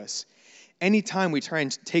forth for us. Anytime we try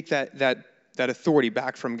and take that authority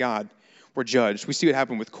back from God, were judged. We see what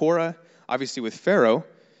happened with Korah, obviously with Pharaoh,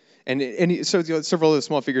 and so several other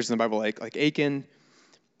small figures in the Bible, like Achan.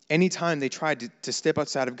 Anytime they tried to step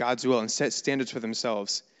outside of God's will and set standards for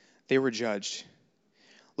themselves, they were judged.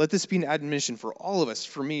 Let this be an admonition for all of us,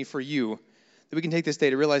 for me, for you, that we can take this day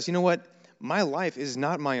to realize, you know what? My life is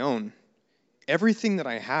not my own. Everything that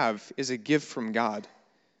I have is a gift from God.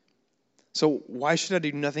 So why should I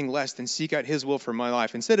do nothing less than seek out his will for my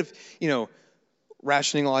life? Instead of,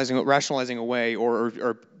 rationalizing away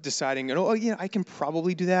or deciding, oh yeah, I can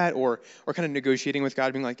probably do that, or kind of negotiating with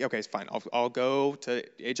God, being like, okay, it's fine. I'll go to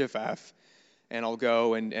HFF and I'll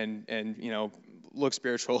go and look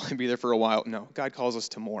spiritual and be there for a while. No, God calls us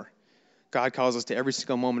to more. God calls us to every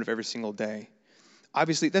single moment of every single day.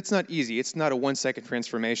 Obviously, that's not easy. It's not a 1-second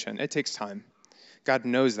transformation. It takes time. God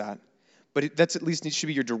knows that. But that's at least should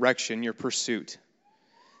be your direction, your pursuit.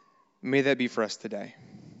 May that be for us today.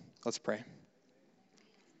 Let's pray.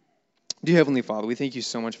 Dear Heavenly Father, we thank you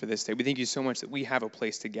so much for this day. We thank you so much that we have a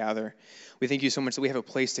place to gather. We thank you so much that we have a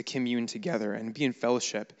place to commune together and be in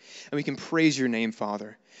fellowship. And we can praise your name,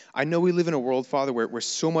 Father. I know we live in a world, Father, where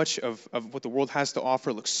so much of what the world has to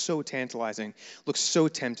offer looks so tantalizing, looks so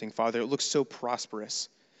tempting, Father. It looks so prosperous.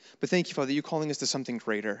 But thank you, Father, that you're calling us to something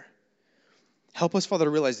greater. Help us, Father,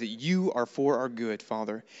 to realize that you are for our good,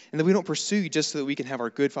 Father, and that we don't pursue you just so that we can have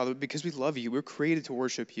our good, Father, but because we love you. We're created to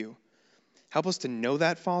worship you. Help us to know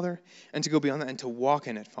that, Father, and to go beyond that and to walk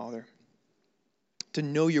in it, Father. To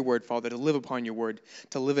know your word, Father, to live upon your word,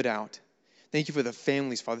 to live it out. Thank you for the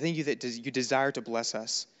families, Father. Thank you that you desire to bless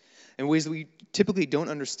us in ways that we typically don't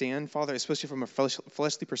understand, Father, especially from a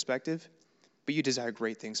fleshly perspective, but you desire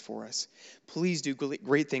great things for us. Please do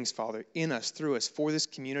great things, Father, in us, through us, for this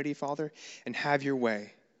community, Father, and have your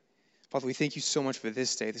way. Father, we thank you so much for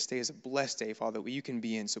this day. This day is a blessed day, Father, that you can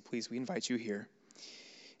be in, so please, we invite you here.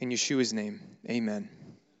 In Yeshua's name, amen.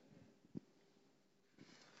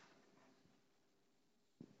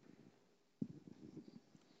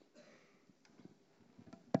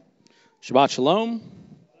 Shabbat Shalom.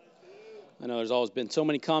 I know there's always been so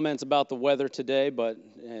many comments about the weather today, but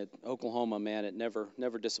Oklahoma, man, it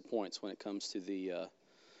never disappoints when it comes to the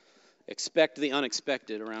expect the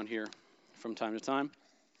unexpected around here from time to time.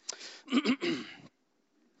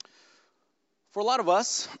 For a lot of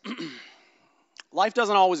us, life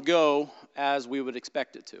doesn't always go as we would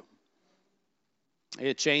expect it to.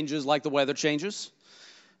 It changes like the weather changes.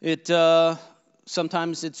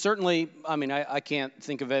 Sometimes it's certainly, I can't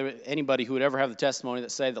think of anybody who would ever have the testimony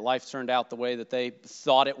that say that life turned out the way that they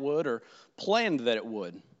thought it would or planned that it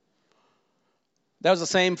would. That was the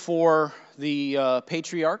same for the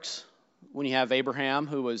patriarchs. When you have Abraham,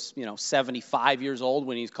 who was 75 years old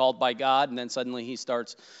when he's called by God, and then suddenly he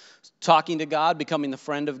starts talking to God, becoming the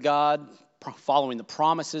friend of God, following the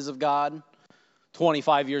promises of God.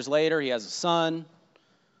 25 years later, he has a son.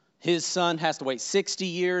 His son has to wait 60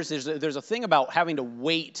 years. There's a thing about having to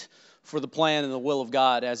wait for the plan and the will of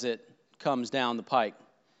God as it comes down the pike.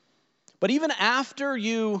 But even after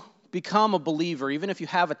you become a believer, even if you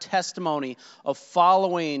have a testimony of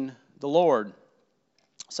following the Lord,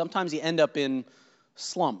 sometimes you end up in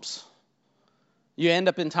slumps. You end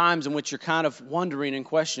up in times in which you're kind of wondering and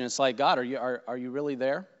questioning. It's like, God, are you really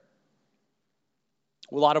there?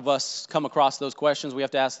 A lot of us come across those questions. We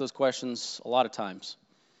have to ask those questions a lot of times.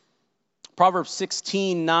 Proverbs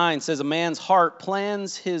 16:9 says, a man's heart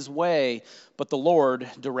plans his way, but the Lord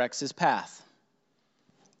directs his path.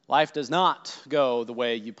 Life does not go the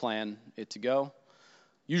way you plan it to go.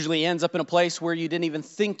 Usually ends up in a place where you didn't even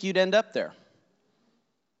think you'd end up there.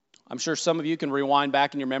 I'm sure some of you can rewind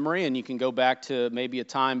back in your memory and you can go back to maybe a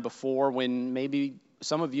time before when maybe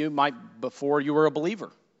some of you before you were a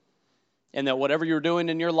believer. And that whatever you were doing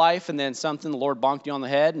in your life and then something, the Lord bonked you on the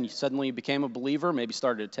head and you suddenly became a believer, maybe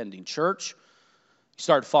started attending church. You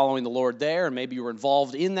started following the Lord there, and maybe you were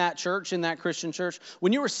involved in that church, in that Christian church.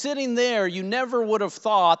 When you were sitting there, you never would have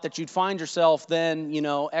thought that you'd find yourself then,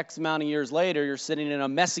 X amount of years later, you're sitting in a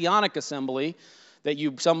Messianic assembly, that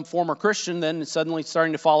some former Christian then suddenly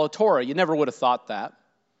starting to follow Torah. You never would have thought that.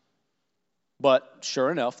 But sure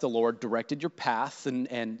enough, the Lord directed your path,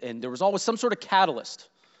 and there was always some sort of catalyst.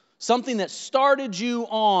 Something that started you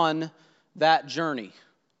on that journey.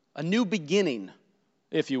 A new beginning,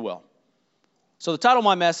 if you will. So the title of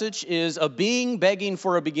my message is A Being Begging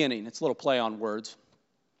for a Beginning. It's a little play on words.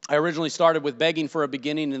 I originally started with begging for a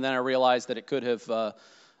beginning, and then I realized that it could have, that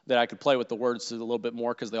I could play with the words a little bit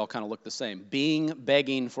more because they all kind of look the same.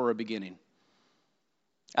 Begging for a beginning.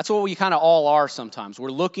 That's what we kind of all are sometimes.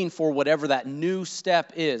 We're looking for whatever that new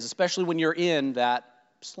step is, especially when you're in that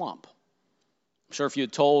slump. I'm sure if you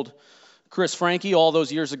had told Chris Frankie, all those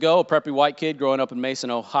years ago, a preppy white kid growing up in Mason,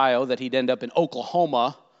 Ohio, that he'd end up in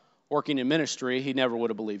Oklahoma working in ministry, he never would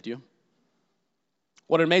have believed you.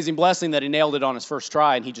 What an amazing blessing that he nailed it on his first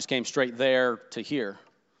try and he just came straight there to here.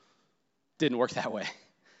 Didn't work that way.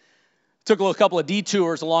 Took a couple of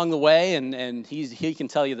detours along the way, and he can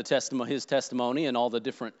tell you his testimony and all the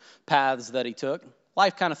different paths that he took.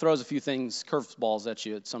 Life kind of throws a few things, curveballs at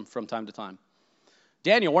you from time to time.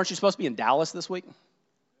 Daniel, weren't you supposed to be in Dallas this week?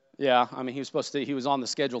 Yeah, I mean, he was on the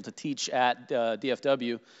schedule to teach at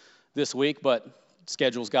DFW this week, but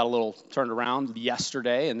schedules got a little turned around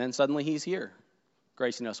yesterday, and then suddenly he's here,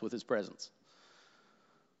 gracing us with his presence.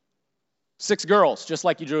 6 girls, just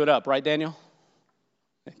like you drew it up, right, Daniel?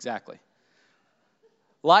 Exactly.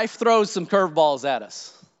 Life throws some curveballs at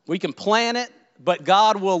us. We can plan it, but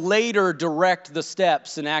God will later direct the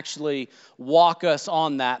steps and actually walk us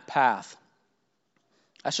on that path.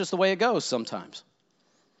 That's just the way it goes sometimes.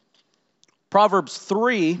 Proverbs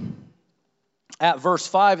 3, at verse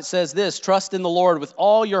 5, it says this, "Trust in the Lord with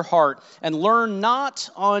all your heart, and learn not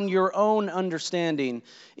on your own understanding.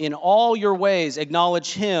 In all your ways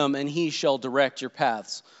acknowledge him, and he shall direct your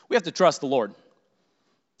paths." We have to trust the Lord.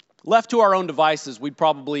 Left to our own devices, we'd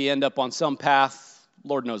probably end up on some path,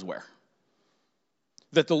 Lord knows where.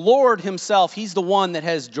 That the Lord himself, he's the one that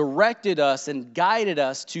has directed us and guided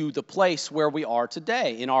us to the place where we are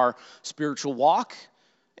today in our spiritual walk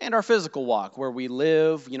and our physical walk, where we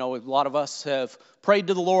live. You know, a lot of us have prayed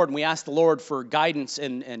to the Lord, and we ask the Lord for guidance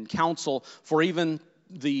and counsel for even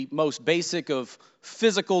the most basic of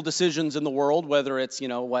physical decisions in the world, whether it's,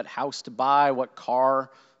 what house to buy, what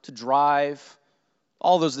car to drive,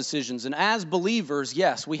 all those decisions. And as believers,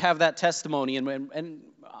 yes, we have that testimony, and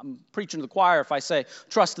I'm preaching to the choir if I say,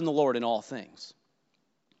 trust in the Lord in all things.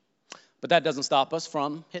 But that doesn't stop us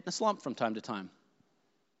from hitting a slump from time to time.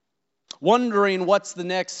 Wondering what's the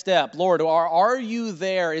next step. Lord, are you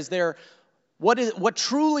there? What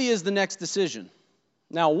truly is the next decision?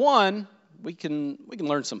 Now, one, we can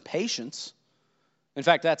learn some patience. In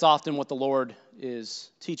fact, that's often what the Lord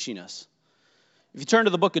is teaching us. If you turn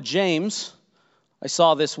to the book of James, I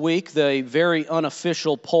saw this week the very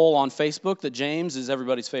unofficial poll on Facebook that James is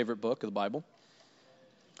everybody's favorite book of the Bible.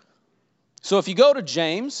 So if you go to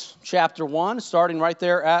James chapter 1, starting right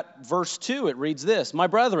there at verse 2, it reads this, "My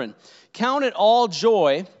brethren, count it all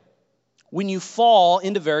joy when you fall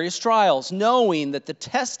into various trials, knowing that the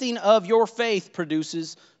testing of your faith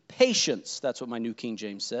produces patience." That's what my New King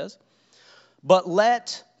James says. "But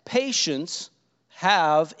let patience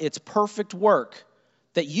have its perfect work,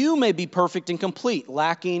 that you may be perfect and complete,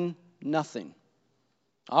 lacking nothing."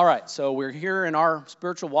 All right, so we're here in our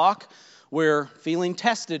spiritual walk. We're feeling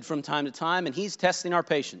tested from time to time, and he's testing our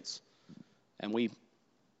patience. And we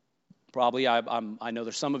probably, I know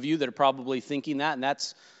there's some of you that are probably thinking that, and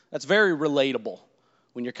that's very relatable.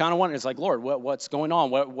 When you're kind of wondering, it's like, Lord, what's going on?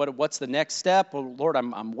 What's the next step? Well, Lord,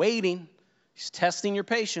 I'm waiting. He's testing your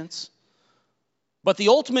patience. But the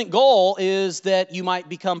ultimate goal is that you might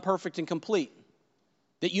become perfect and complete.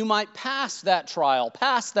 That you might pass that trial,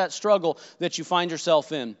 pass that struggle that you find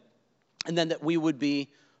yourself in, and then that we would be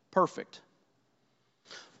perfect.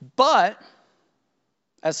 But,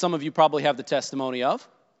 as some of you probably have the testimony of,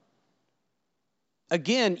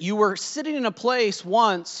 again, you were sitting in a place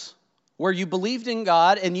once where you believed in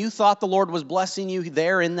God and you thought the Lord was blessing you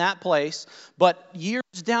there in that place, but years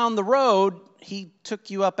down the road, he took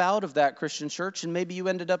you up out of that Christian church and maybe you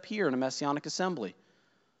ended up here in a Messianic assembly.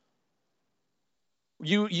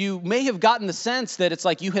 You may have gotten the sense that it's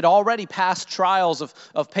like you had already passed trials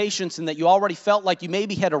of patience and that you already felt like you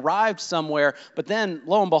maybe had arrived somewhere, but then,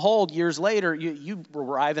 lo and behold, years later, you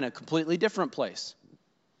arrive in a completely different place.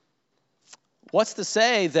 What's to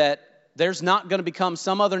say that there's not going to become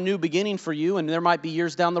some other new beginning for you, and there might be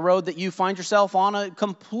years down the road that you find yourself on a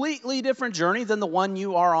completely different journey than the one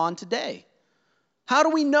you are on today? How do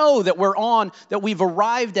we know that we've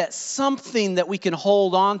arrived at something that we can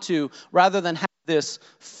hold on to rather than have this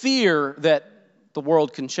fear that the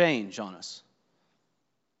world can change on us?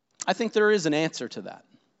 I think there is an answer to that.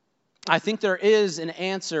 I think there is an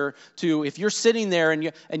answer to, if you're sitting there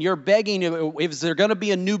and you're begging, is there going to be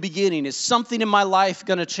a new beginning? Is something in my life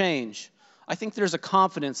going to change? I think there's a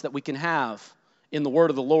confidence that we can have in the word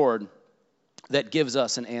of the Lord that gives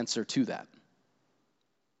us an answer to that.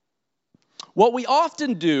 What we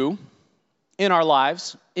often do in our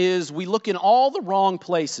lives is we look in all the wrong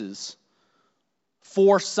places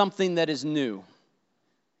for something that is new.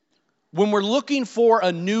 When we're looking for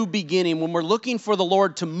a new beginning, when we're looking for the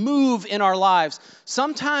Lord to move in our lives,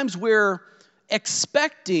 sometimes we're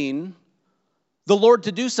expecting the Lord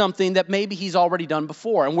to do something that maybe he's already done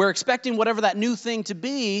before. And we're expecting whatever that new thing to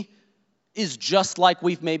be, is just like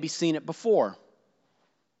we've maybe seen it before.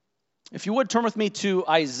 If you would, turn with me to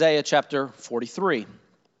Isaiah chapter 43.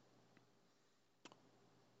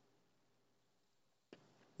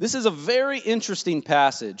 This is a very interesting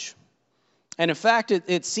passage. And in fact,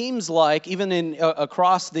 it seems like, even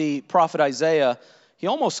across the prophet Isaiah, he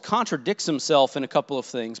almost contradicts himself in a couple of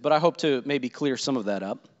things, but I hope to maybe clear some of that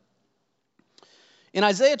up. In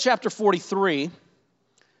Isaiah chapter 43,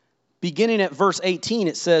 beginning at verse 18,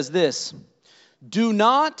 it says this, "Do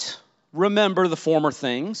not remember the former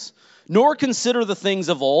things, nor consider the things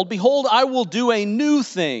of old. Behold, I will do a new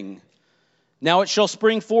thing. Now it shall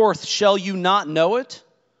spring forth. Shall you not know it?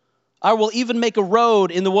 I will even make a road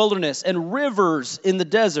in the wilderness and rivers in the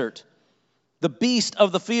desert. The beast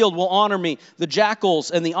of the field will honor me, the jackals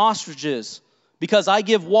and the ostriches, because I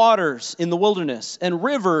give waters in the wilderness and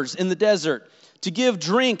rivers in the desert, to give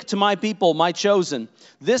drink to my people, my chosen.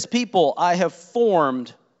 This people I have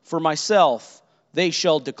formed for myself. They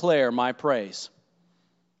shall declare my praise."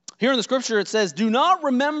 Here in the scripture it says, do not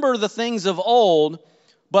remember the things of old,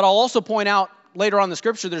 but I'll also point out later on in the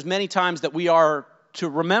scripture there's many times that we are to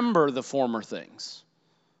remember the former things,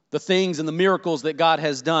 the things and the miracles that God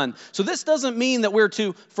has done. So this doesn't mean that we're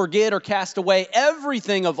to forget or cast away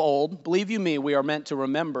everything of old. Believe you me, we are meant to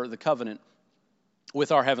remember the covenant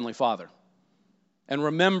with our Heavenly Father and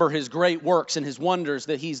remember His great works and His wonders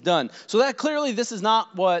that He's done. So that clearly this is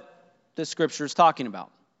not what this scripture is talking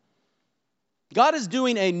about. God is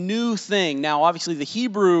doing a new thing. Now, obviously, the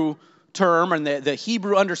Hebrew term and the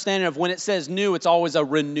Hebrew understanding of when it says new, it's always a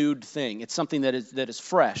renewed thing. It's something that is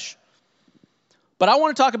fresh. But I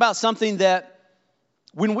want to talk about something that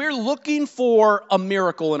when we're looking for a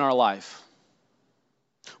miracle in our life,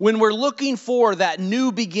 when we're looking for that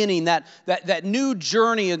new beginning, that new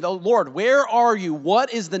journey, and oh, Lord, where are you?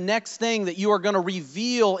 What is the next thing that you are going to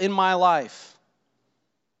reveal in my life?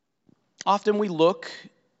 Often we look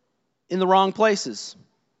in the wrong places.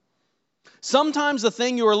 Sometimes the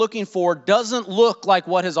thing you are looking for doesn't look like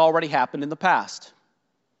what has already happened in the past.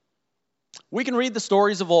 We can read the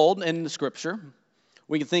stories of old in the scripture.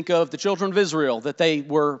 We can think of the children of Israel, that they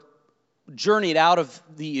were journeyed out of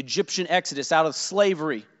the Egyptian exodus, out of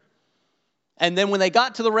slavery. And then when they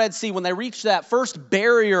got to the Red Sea, when they reached that first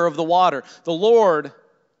barrier of the water, the Lord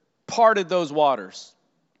parted those waters.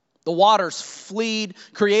 The waters fleed,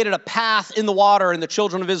 created a path in the water, and the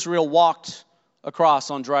children of Israel walked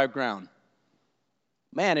across on dry ground.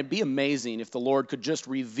 Man, it'd be amazing if the Lord could just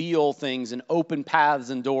reveal things and open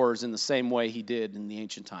paths and doors in the same way He did in the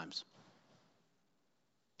ancient times.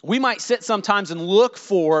 We might sit sometimes and look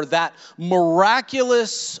for that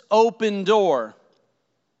miraculous open door.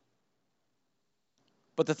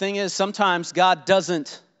 But the thing is, sometimes God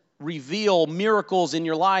doesn't reveal miracles in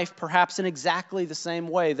your life, perhaps in exactly the same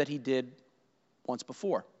way that He did once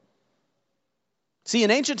before. See,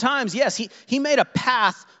 in ancient times, yes, he made a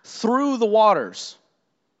path through the waters,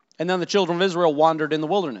 and then the children of Israel wandered in the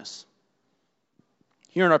wilderness.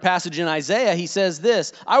 Here in our passage in Isaiah, He says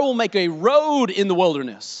this, I will make a road in the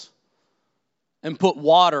wilderness and put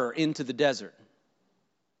water into the desert.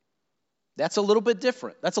 That's a little bit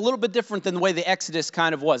different. That's a little bit different than the way the Exodus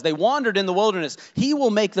kind of was. They wandered in the wilderness. He will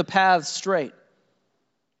make the paths straight.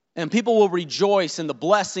 And people will rejoice in the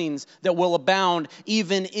blessings that will abound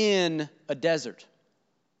even in a desert.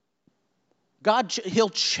 God, He'll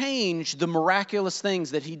change the miraculous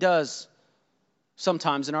things that He does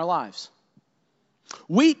sometimes in our lives.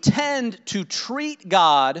 We tend to treat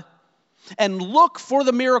God and look for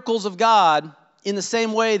the miracles of God in the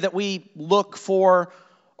same way that we look for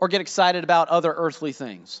or get excited about other earthly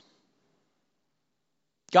things.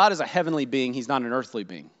 God is a heavenly being. He's not an earthly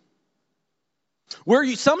being.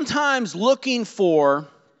 We're sometimes looking for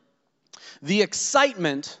the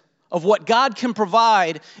excitement of what God can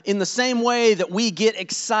provide in the same way that we get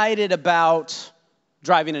excited about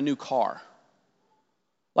driving a new car.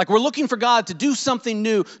 Like we're looking for God to do something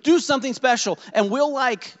new, do something special, and we'll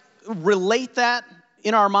relate that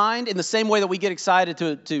in our mind in the same way that we get excited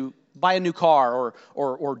to buy a new car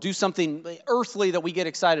or do something earthly that we get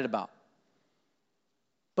excited about.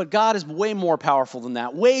 But God is way more powerful than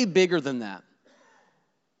that, way bigger than that.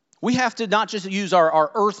 We have to not just use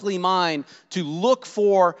our earthly mind to look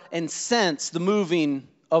for and sense the moving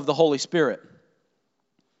of the Holy Spirit.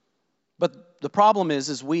 But the problem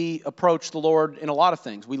is we approach the Lord in a lot of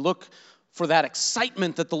things. We look for that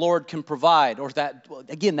excitement that the Lord can provide, or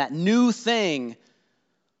that new thing.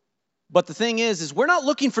 But the thing is we're not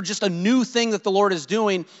looking for just a new thing that the Lord is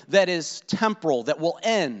doing that is temporal, that will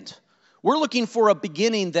end. We're looking for a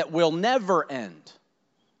beginning that will never end.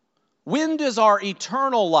 When does our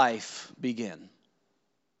eternal life begin?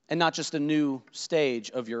 and not just a new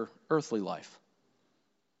stage of your earthly life.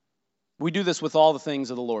 We do this with all the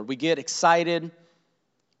things of the Lord. We get excited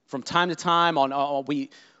from time to time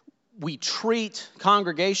we treat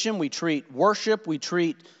congregation, we treat worship, we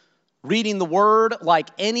treat reading the Word like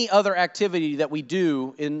any other activity that we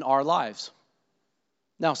do in our lives.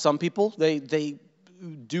 Now, some people, they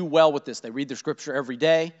do well with this. They read their scripture every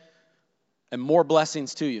day, and more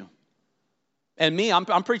blessings to you. And me, I'm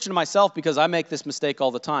preaching to myself because I make this mistake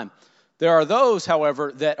all the time. There are those,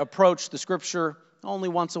 however, that approach the scripture only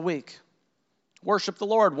once a week. Worship the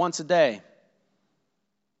Lord once a day.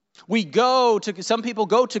 Some people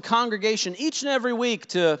go to congregation each and every week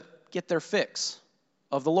to get their fix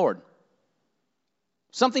of the Lord.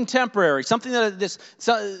 Something temporary, something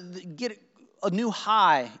get a new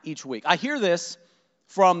high each week. I hear this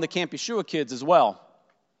from the Camp Yeshua kids as well.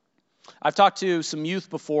 I've talked to some youth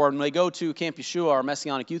before, and they go to Camp Yeshua, our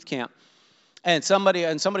Messianic youth camp, and somebody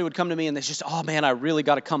would come to me and they just, oh man, I really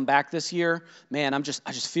got to come back this year. Man, I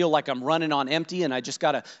just feel like I'm running on empty, and I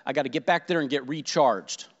got to get back there and get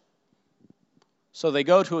recharged. So they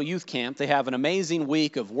go to a youth camp. They have an amazing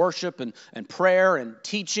week of worship and prayer and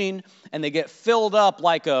teaching, and they get filled up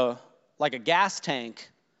like a gas tank,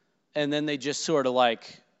 and then they just sort of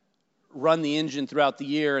like run the engine throughout the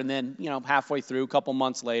year, and then, halfway through, a couple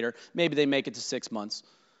months later, maybe they make it to 6 months,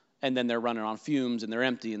 and then they're running on fumes, and they're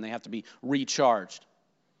empty, and they have to be recharged.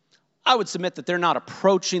 I would submit that they're not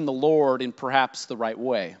approaching the Lord in perhaps the right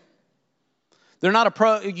way. They're not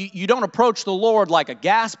you don't approach the Lord like a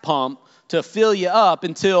gas pump to fill you up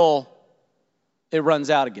until it runs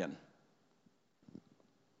out again.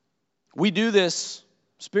 We do this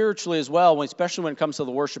spiritually as well, especially when it comes to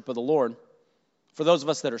the worship of the Lord. For those of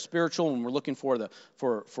us that are spiritual and we're looking for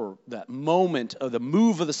that moment of the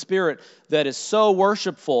move of the Spirit that is so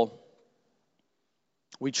worshipful,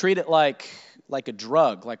 we treat it like a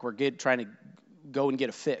drug, like we're trying to go and get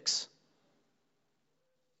a fix.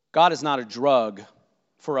 God is not a drug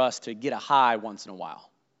for us to get a high once in a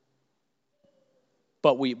while.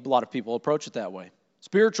 But a lot of people approach it that way.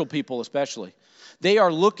 Spiritual people especially. They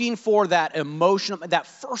are looking for that emotional, that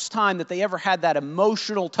first time that they ever had that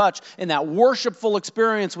emotional touch and that worshipful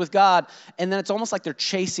experience with God, and then it's almost like they're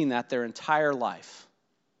chasing that their entire life.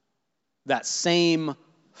 That same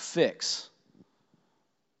fix.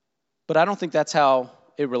 But I don't think that's how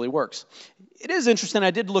it really works. It is interesting.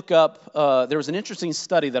 I did look up, there was an interesting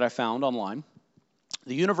study that I found online.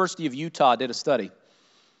 The University of Utah did a study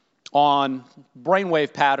on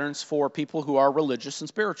brainwave patterns for people who are religious and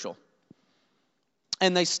spiritual.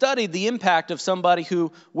 And they studied the impact of somebody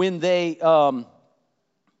who, when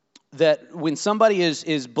somebody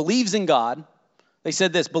believes in God, they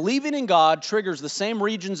said this: believing in God triggers the same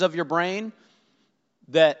regions of your brain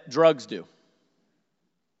that drugs do.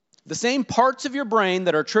 The same parts of your brain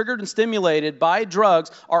that are triggered and stimulated by drugs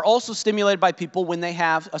are also stimulated by people when they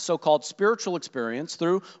have a so-called spiritual experience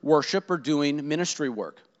through worship or doing ministry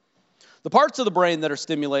work. The parts of the brain that are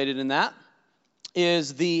stimulated in that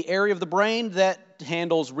is the area of the brain that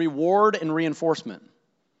handles reward and reinforcement.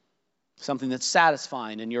 Something that's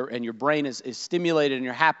satisfying, and your brain is stimulated and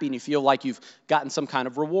you're happy and you feel like you've gotten some kind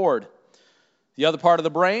of reward. The other part of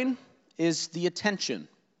the brain is the attention.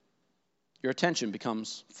 Your attention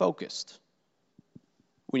becomes focused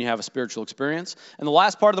when you have a spiritual experience. And the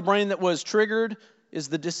last part of the brain that was triggered is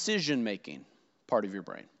the decision-making part of your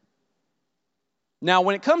brain. Now,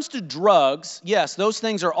 when it comes to drugs, yes, those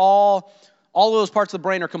things are all of those parts of the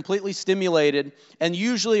brain are completely stimulated and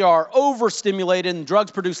usually are overstimulated, and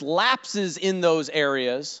drugs produce lapses in those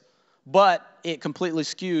areas, but it completely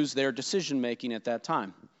skews their decision-making at that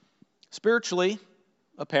time. Spiritually,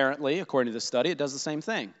 apparently, according to this study, it does the same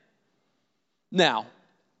thing. Now,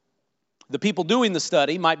 the people doing the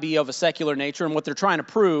study might be of a secular nature, and what they're trying to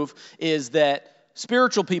prove is that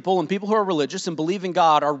spiritual people and people who are religious and believe in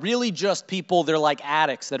God are really just people, they're like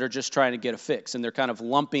addicts that are just trying to get a fix, and they're kind of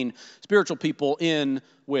lumping spiritual people in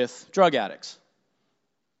with drug addicts.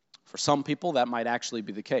 For some people, that might actually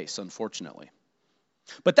be the case, unfortunately.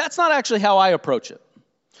 But that's not actually how I approach it.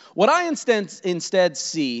 What I instead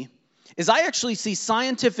see is I actually see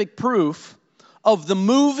scientific proof of the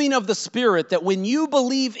moving of the Spirit, that when you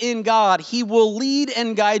believe in God, He will lead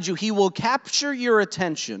and guide you. He will capture your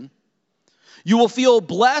attention. You will feel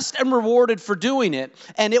blessed and rewarded for doing it,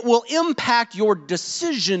 and it will impact your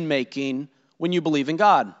decision-making when you believe in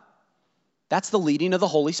God. That's the leading of the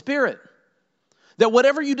Holy Spirit. That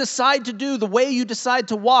whatever you decide to do, the way you decide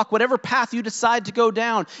to walk, whatever path you decide to go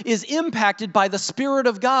down, is impacted by the Spirit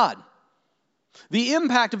of God. The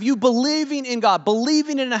impact of you believing in God,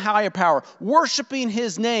 believing in a higher power, worshiping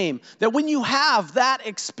His name, that when you have that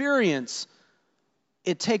experience,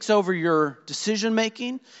 It takes over your decision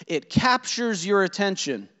making. It captures your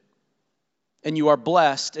attention. And you are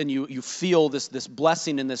blessed, and you feel this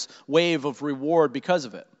blessing and this wave of reward because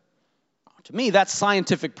of it. To me, that's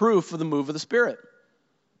scientific proof of the move of the Spirit.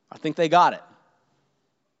 I think they got it.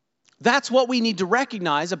 That's what we need to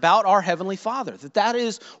recognize about our Heavenly Father.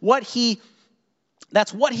 That's what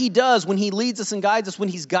He does when He leads us and guides us, when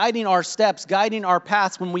He's guiding our steps, guiding our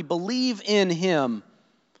paths, when we believe in Him.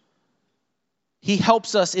 He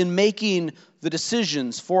helps us in making the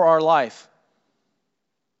decisions for our life.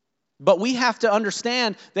 But we have to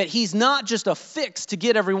understand that He's not just a fix to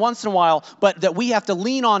get every once in a while, but that we have to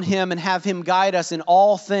lean on Him and have Him guide us in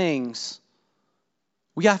all things.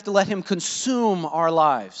 We have to let Him consume our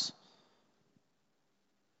lives.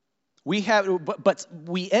 But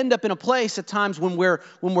we end up in a place at times when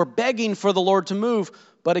we're begging for the Lord to move.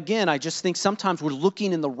 But again, I just think sometimes we're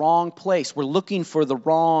looking in the wrong place. We're looking for the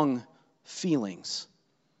wrong feelings.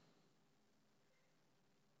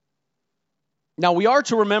 Now, we are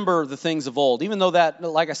to remember the things of old, even though that,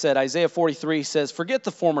 like I said, Isaiah 43 says, forget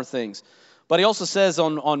the former things. But he also says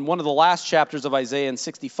on one of the last chapters of Isaiah in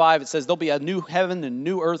 65, it says there'll be a new heaven and a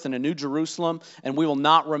new earth and a new Jerusalem, and we will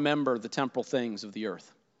not remember the temporal things of the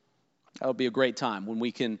earth. That would be a great time when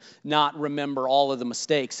we can not remember all of the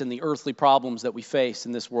mistakes and the earthly problems that we face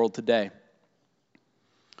in this world today.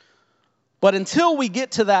 But until we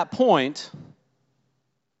get to that point,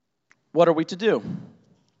 what are we to do?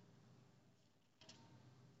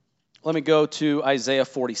 Let me go to Isaiah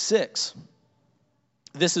 46.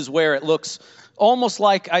 This is where it looks almost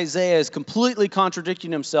like Isaiah is completely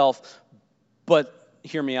contradicting himself, but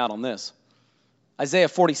hear me out on this. Isaiah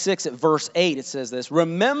 46 at verse 8, it says this,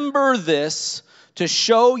 remember this to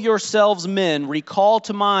show yourselves men, recall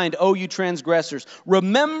to mind, O you transgressors,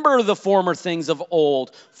 remember the former things of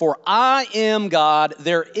old, for I am God,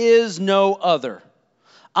 there is no other.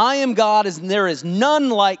 I am God, and there is none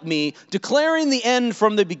like me, declaring the end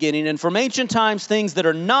from the beginning, and from ancient times things that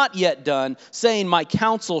are not yet done, saying, my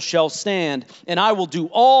counsel shall stand, and I will do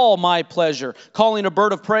all my pleasure, calling a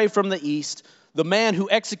bird of prey from the east, the man who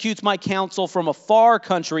executes my counsel from a far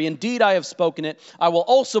country. Indeed, I have spoken it. I will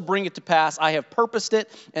also bring it to pass. I have purposed it,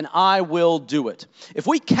 and I will do it. If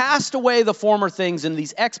we cast away the former things and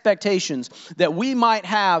these expectations that we might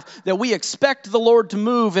have, that we expect the Lord to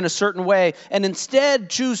move in a certain way, and instead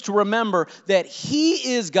choose to remember that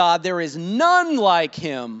He is God, there is none like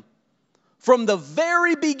Him from the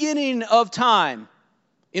very beginning of time.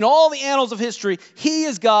 In all the annals of history, He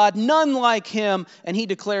is God, none like Him, and He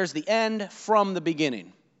declares the end from the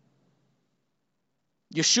beginning.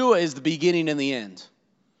 Yeshua is the beginning and the end.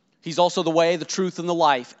 He's also the way, the truth, and the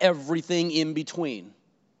life, everything in between.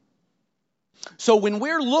 So when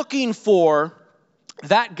we're looking for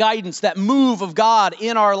that guidance, that move of God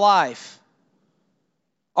in our life,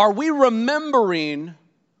 are we remembering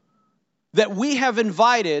that we have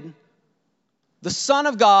invited the Son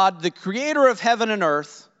of God, the Creator of heaven and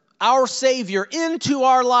earth, our Savior, into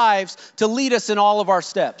our lives to lead us in all of our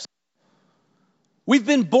steps? We've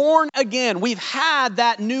been born again. We've had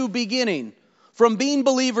that new beginning from being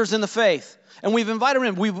believers in the faith. And we've invited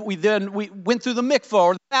Him. We went through the mikvah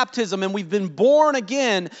or the baptism, and we've been born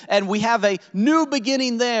again, and we have a new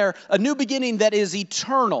beginning there, a new beginning that is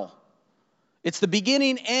eternal. It's the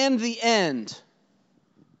beginning and the end.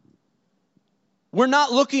 We're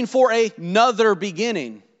not looking for another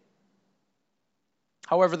beginning.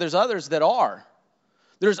 However, there's others that are.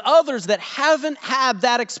 There's others that haven't had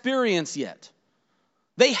that experience yet.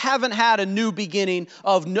 They haven't had a new beginning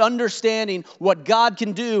of understanding what God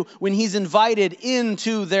can do when He's invited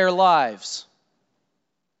into their lives.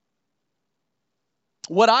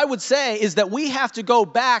 What I would say is that we have to go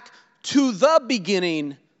back to the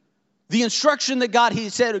beginning. The instruction that God,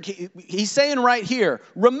 He's saying right here,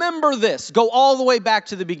 remember this, go all the way back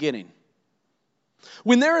to the beginning.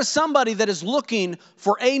 When there is somebody that is looking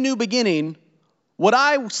for a new beginning, what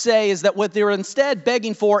I say is that what they're instead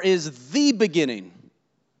begging for is the beginning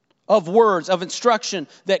of words, of instruction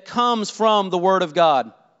that comes from the Word of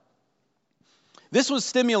God. This was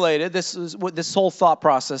stimulated, this whole thought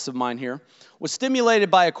process of mine here, was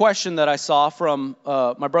stimulated by a question that I saw from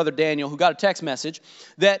my brother Daniel, who got a text message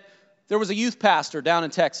that there was a youth pastor down in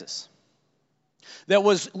Texas that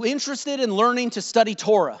was interested in learning to study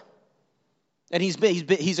Torah. And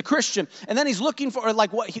he's a Christian. And then he's looking for,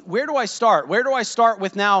 where do I start? Where do I start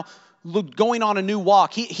with now going on a new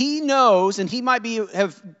walk? He knows, and he might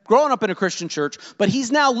have grown up in a Christian church, but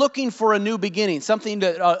he's now looking for a new beginning,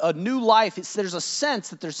 a new life. There's a sense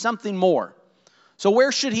that there's something more. So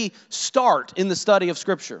where should he start in the study of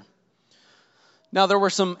Scripture? Now, there were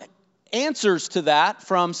some answers to that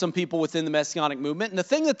from some people within the Messianic movement. And the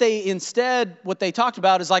thing that they instead, what they talked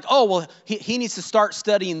about is like, oh, well, he needs to start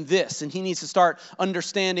studying this, and he needs to start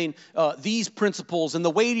understanding these principles and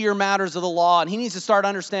the weightier matters of the law, and he needs to start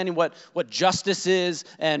understanding what justice is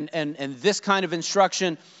and this kind of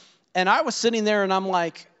instruction. And I was sitting there and I'm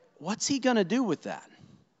like, what's he going to do with that?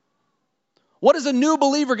 What is a new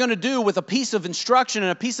believer going to do with a piece of instruction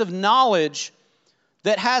and a piece of knowledge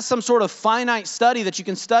that has some sort of finite study that you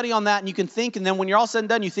can study on that and you can think, and then when you're all said and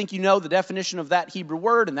done, you think you know the definition of that Hebrew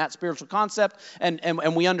word and that spiritual concept,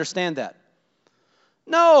 and we understand that.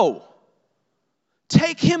 No.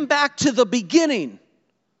 Take him back to the beginning.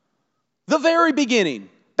 The very beginning.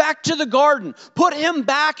 Back to the garden. Put him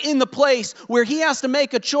back in the place where he has to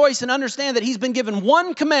make a choice and understand that he's been given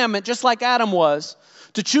one commandment, just like Adam was,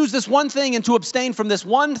 to choose this one thing and to abstain from this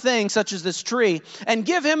one thing, such as this tree, and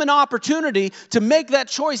give him an opportunity to make that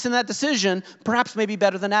choice and that decision, perhaps maybe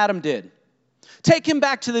better than Adam did. Take him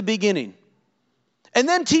back to the beginning. And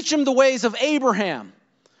then teach him the ways of Abraham,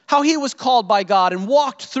 how he was called by God and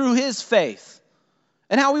walked through his faith,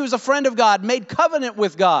 and how he was a friend of God, made covenant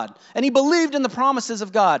with God, and he believed in the promises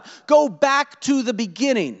of God. Go back to the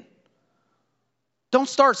beginning. Don't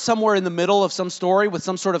start somewhere in the middle of some story with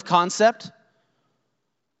some sort of concept.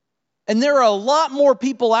 And there are a lot more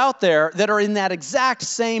people out there that are in that exact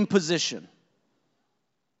same position.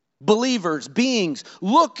 Believers, beings,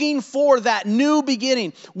 looking for that new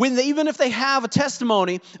beginning. Even if they have a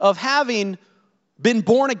testimony of having been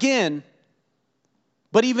born again,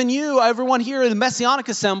 but even you, everyone here in the Messianic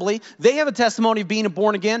Assembly, they have a testimony of being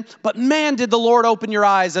born again, but man, did the Lord open your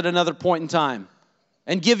eyes at another point in time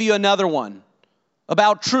and give you another one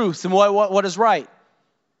about truth and what is right.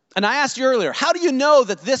 And I asked you earlier, how do you know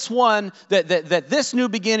that this one, that this new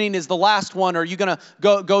beginning is the last one, or are you going to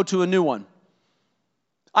go to a new one?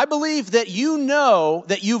 I believe that you know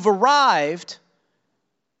that you've arrived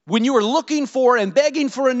when you were looking for and begging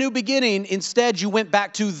for a new beginning. Instead, you went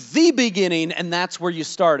back to the beginning, and that's where you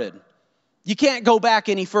started. You can't go back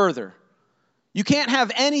any further. You can't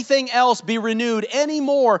have anything else be renewed any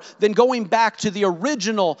more than going back to the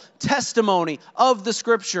original testimony of the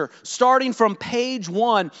Scripture, starting from page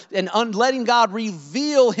 1 and letting God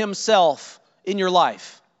reveal himself in your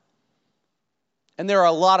life. And there are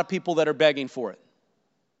a lot of people that are begging for it.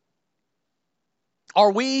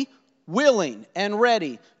 Are we willing and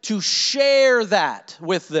ready to share that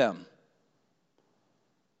with them?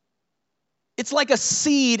 It's like a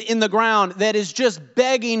seed in the ground that is just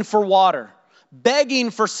begging for water, begging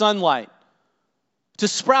for sunlight to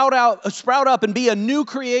sprout up and be a new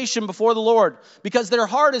creation before the Lord, because their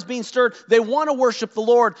heart is being stirred. They want to worship the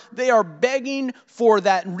Lord. They are begging for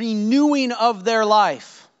that renewing of their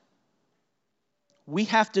life. We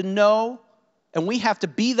have to know, and we have to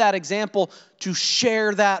be that example to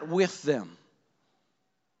share that with them.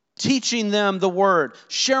 Teaching them the Word,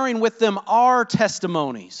 sharing with them our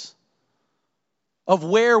testimonies of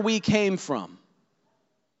where we came from.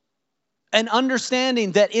 And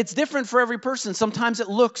understanding that it's different for every person. Sometimes it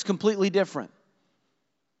looks completely different.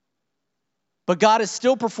 But God is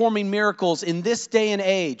still performing miracles in this day and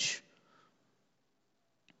age.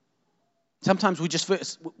 Sometimes we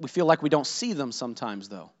feel like we don't see them sometimes,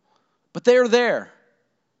 though. But they're there.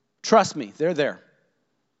 Trust me, they're there.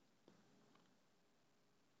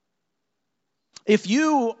 If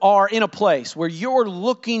you are in a place where you're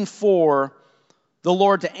looking for the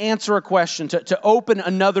Lord to answer a question, to open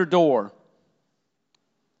another door,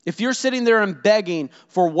 if you're sitting there and begging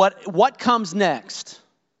for what comes next,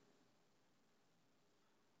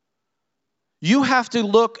 you have to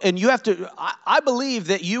look, and you have to, I believe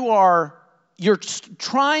that you're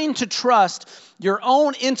trying to trust your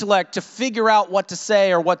own intellect to figure out what to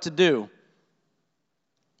say or what to do,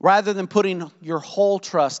 rather than putting your whole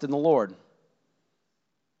trust in the Lord.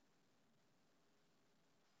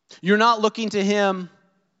 You're not looking to Him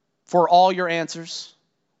for all your answers.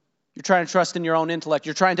 You're trying to trust in your own intellect.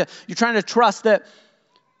 You're trying to trust that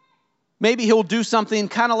maybe He'll do something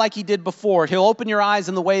kind of like He did before. He'll open your eyes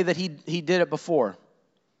in the way that He did it before.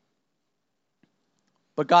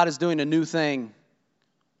 But God is doing a new thing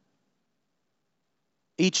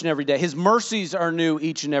each and every day. His mercies are new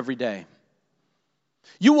each and every day.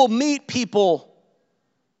 You will meet people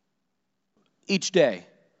each day.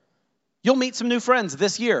 You'll meet some new friends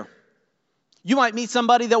this year. You might meet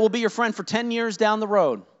somebody that will be your friend for 10 years down the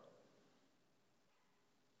road.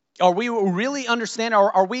 Are we really understand?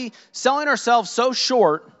 Are we selling ourselves so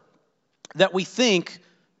short that we think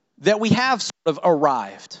that we have sort of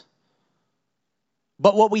arrived?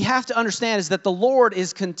 But what we have to understand is that the Lord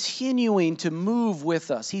is continuing to move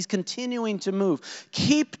with us. He's continuing to move.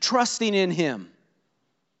 Keep trusting in Him.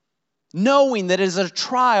 knowing that it is a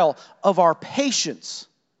trial of our patience.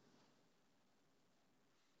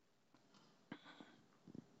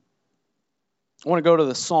 I want to go to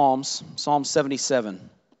the Psalms, Psalm 77.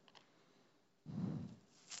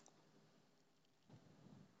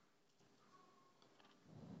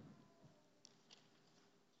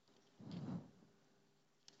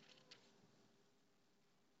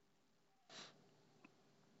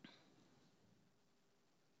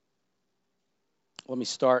 Let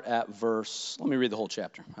me read the whole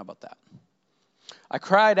chapter. How about that? I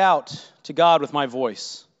cried out to God with my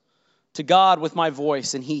voice,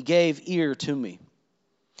 and he gave ear to me.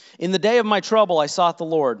 In the day of my trouble, I sought the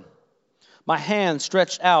Lord. My hand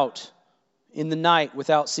stretched out in the night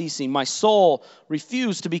without ceasing. My soul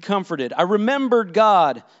refused to be comforted. I remembered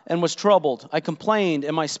God and was troubled. I complained,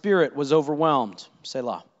 and my spirit was overwhelmed.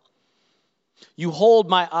 Selah. You hold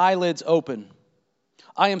my eyelids open.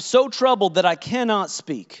 I am so troubled that I cannot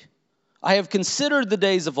speak. I have considered the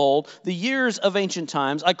days of old, the years of ancient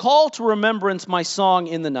times. I call to remembrance my song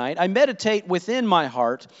in the night. I meditate within my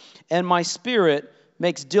heart, and my spirit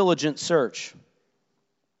makes diligent search.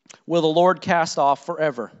 Will the Lord cast off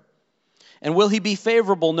forever? And will he be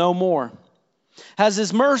favorable no more? Has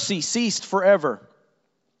his mercy ceased forever?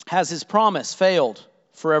 Has his promise failed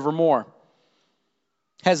forevermore?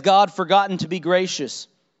 Has God forgotten to be gracious?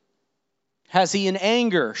 Has he in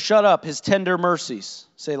anger shut up his tender mercies?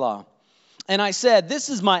 Selah. And I said, this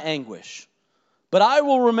is my anguish. But I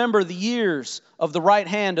will remember the years of the right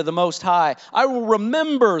hand of the Most High. I will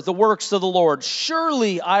remember the works of the Lord.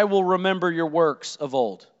 Surely I will remember your works of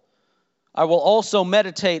old. I will also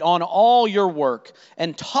meditate on all your work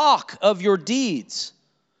and talk of your deeds.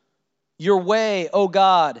 Your way, O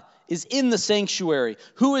God, is in the sanctuary.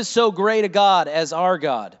 Who is so great a God as our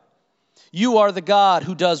God? You are the God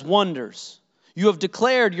who does wonders. You have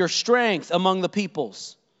declared your strength among the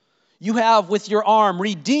peoples. You have with your arm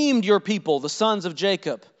redeemed your people, the sons of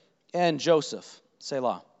Jacob and Joseph.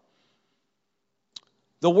 Selah.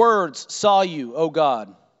 The words saw you, O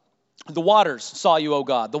God. The waters saw you, O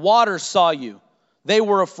God. The waters saw you. They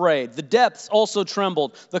were afraid. The depths also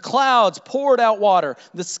trembled. The clouds poured out water.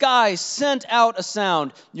 The skies sent out a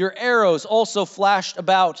sound. Your arrows also flashed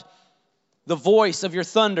about. The voice of your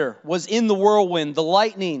thunder was in the whirlwind. The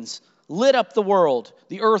lightnings lit up the world.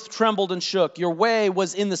 The earth trembled and shook. Your way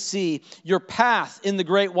was in the sea, your path in the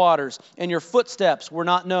great waters, and your footsteps were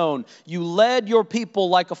not known. You led your people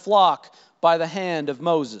like a flock by the hand of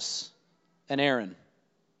Moses and Aaron.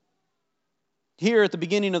 Here at the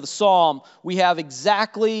beginning of the psalm, we have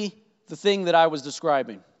exactly the thing that I was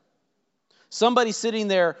describing. Somebody sitting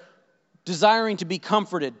there desiring to be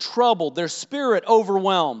comforted, troubled, their spirit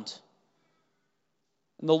overwhelmed.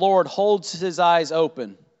 And the Lord holds his eyes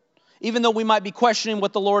open. Even though we might be questioning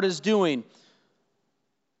what the Lord is doing,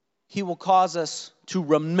 he will cause us to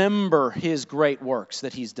remember his great works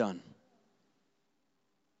that he's done.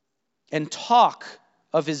 And talk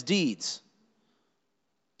of his deeds.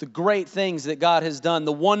 The great things that God has done,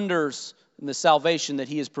 the wonders and the salvation that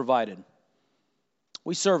he has provided.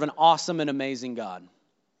 We serve an awesome and amazing God.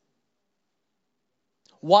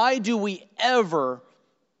 Why do we ever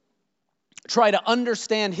try to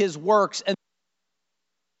understand his works and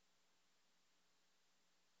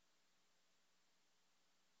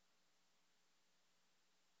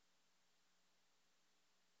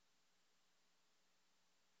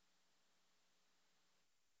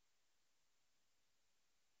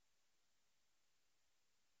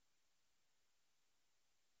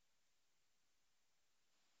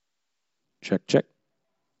check.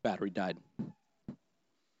 Battery died.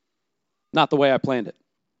 Not the way I planned it.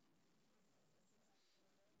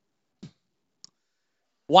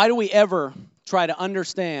 Why do we ever try to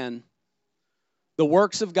understand the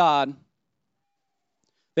works of God,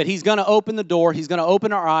 that he's going to open the door, he's going to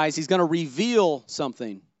open our eyes, he's going to reveal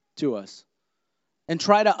something to us, and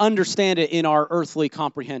try to understand it in our earthly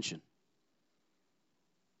comprehension?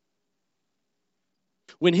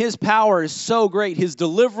 When his power is so great, his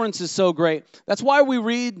deliverance is so great, that's why we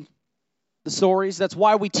read the stories. That's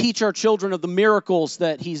why we teach our children of the miracles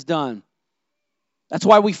that he's done. That's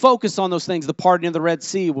why we focus on those things, the parting of the Red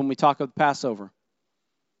Sea when we talk of the Passover.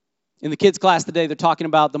 In the kids' class today, they're talking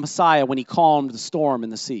about the Messiah when he calmed the storm in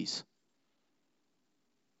the seas.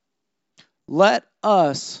 Let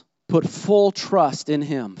us put full trust in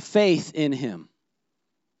him, faith in him,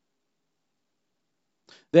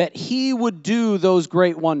 that he would do those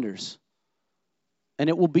great wonders, and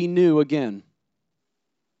it will be new again.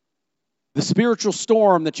 The spiritual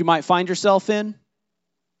storm that you might find yourself in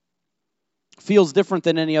feels different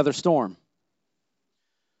than any other storm.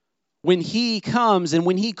 When he comes and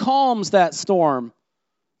when he calms that storm,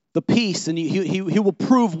 the peace, and he will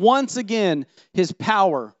prove once again his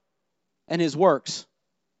power and his works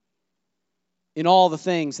in all the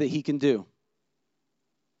things that he can do.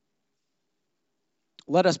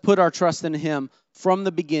 Let us put our trust in him from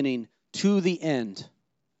the beginning to the end.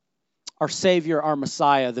 Our Savior, our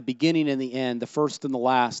Messiah, the beginning and the end, the first and the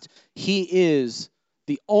last. He is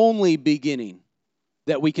the only beginning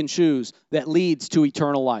that we can choose that leads to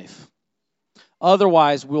eternal life.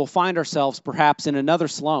 Otherwise, we'll find ourselves perhaps in another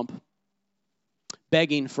slump,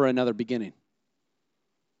 begging for another beginning.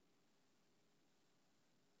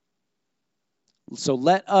 So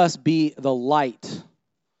let us be the light.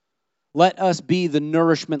 Let us be the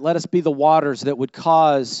nourishment. Let us be the waters that would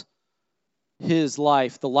cause his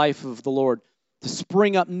life, the life of the Lord, to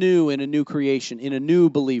spring up new in a new creation, in a new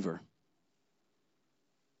believer.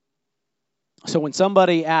 So when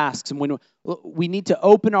somebody asks, and when we need to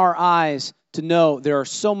open our eyes to know there are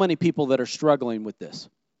so many people that are struggling with this.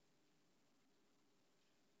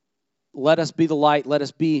 Let us be the light. Let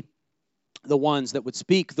us be the ones that would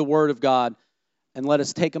speak the word of God, and let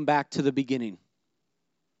us take them back to the beginning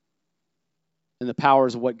and the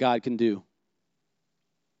powers of what God can do.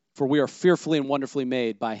 For we are fearfully and wonderfully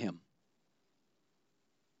made by him.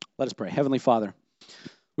 Let us pray. Heavenly Father,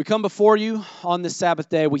 we come before you on this Sabbath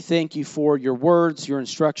day. We thank you for your words, your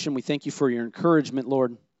instruction. We thank you for your encouragement,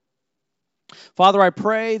 Lord. Father, I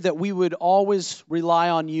pray that we would always rely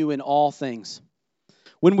on you in all things.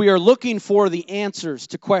 When we are looking for the answers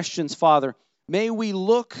to questions, Father, may we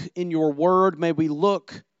look in your word. May we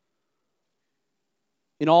look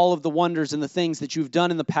in all of the wonders and the things that you've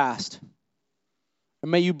done in the past.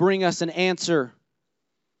 And may you bring us an answer.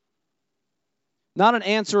 Not an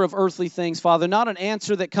answer of earthly things, Father. Not an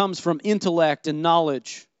answer that comes from intellect and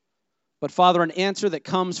knowledge. But, Father, an answer that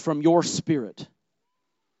comes from your Spirit.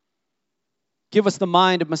 Give us the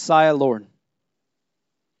mind of Messiah, Lord.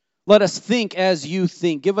 Let us think as you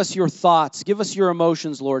think. Give us your thoughts. Give us your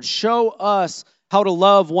emotions, Lord. Show us how to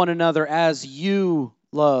love one another as you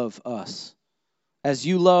love us. As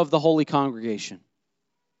you love the holy congregation.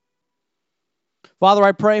 Father,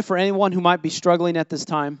 I pray for anyone who might be struggling at this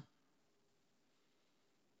time.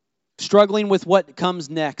 Struggling with what comes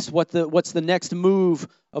next. What's the next move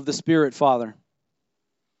of the Spirit, Father.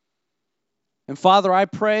 And Father, I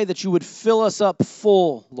pray that you would fill us up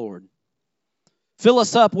full, Lord. Fill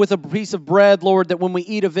us up with a piece of bread, Lord, that when we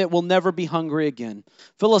eat of it, we'll never be hungry again.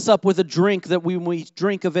 Fill us up with a drink that when we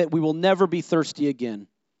drink of it, we will never be thirsty again.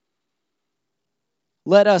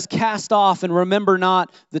 Let us cast off and remember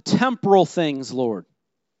not the temporal things, Lord.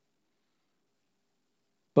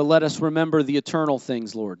 But let us remember the eternal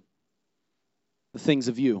things, Lord. The things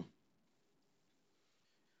of you.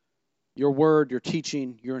 Your word, your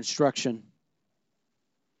teaching, your instruction.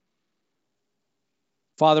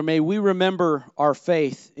 Father, may we remember our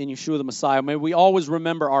faith in Yeshua the Messiah. May we always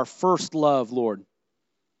remember our first love, Lord.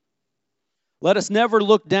 Let us never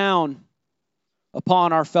look down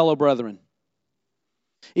upon our fellow brethren.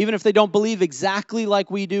 Even if they don't believe exactly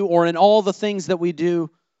like we do or in all the things that we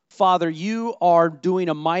do, Father, you are doing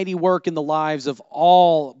a mighty work in the lives of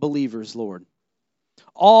all believers, Lord.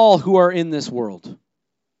 All who are in this world.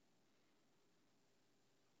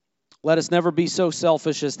 Let us never be so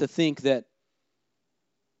selfish as to think that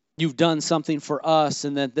you've done something for us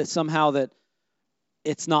and that somehow that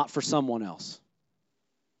it's not for someone else.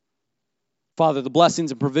 Father, the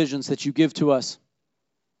blessings and provisions that you give to us,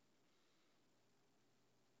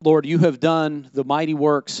 Lord, you have done the mighty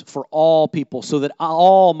works for all people so that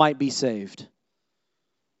all might be saved.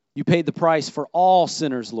 You paid the price for all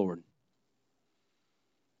sinners, Lord.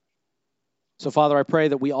 So, Father, I pray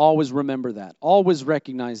that we always remember that, always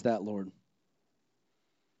recognize that, Lord.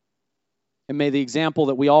 And may the example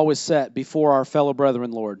that we always set before our fellow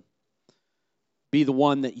brethren, Lord, be the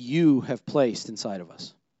one that you have placed inside of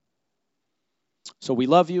us. So we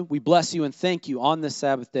love you, we bless you, and thank you on this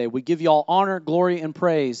Sabbath day. We give you all honor, glory, and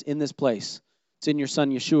praise in this place. It's in your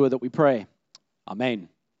Son, Yeshua, that we pray. Amen.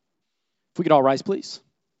 If we could all rise, please.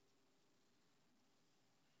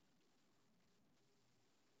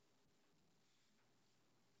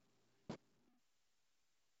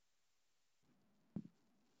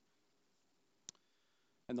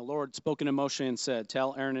 And the Lord spoke to Moshe and said,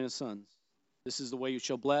 tell Aaron and his sons, this is the way you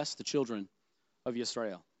shall bless the children of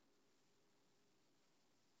Yisrael.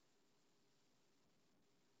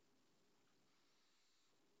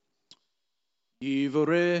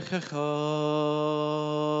 Yivorechecha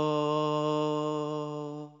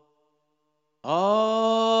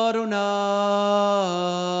Adonai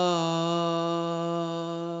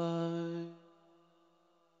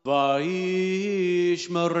Vayishmerecha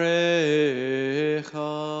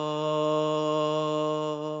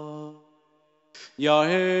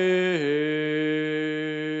Yahweh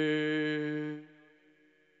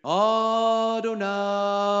Adonai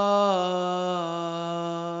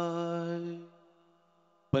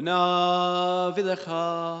Panav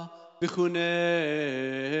Elecha V'chunecha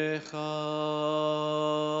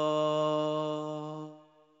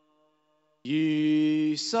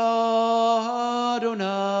Yisa Adonai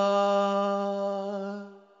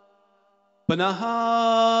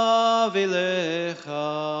Panav Elecha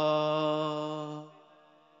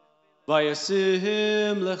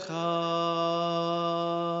Vayasim Lecha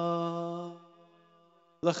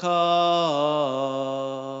Lecha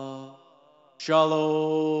Shalom.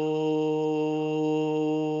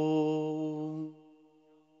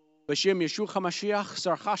 B'Shem Yeshua HaMashiach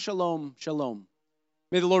Sarcha Shalom. Shalom.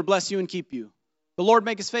 May the Lord bless you and keep you. The Lord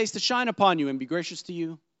make his face to shine upon you and be gracious to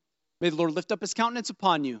you. May the Lord lift up his countenance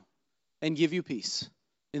upon you and give you peace.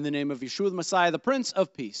 In the name of Yeshua the Messiah, the Prince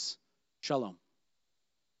of Peace. Shalom.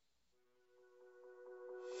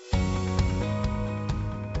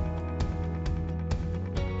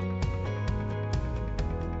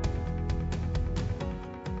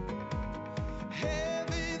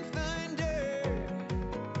 Heaven thundered,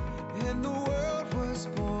 and the world was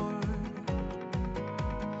born.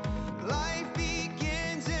 Life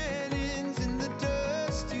begins and ends in the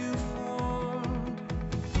dust you formed.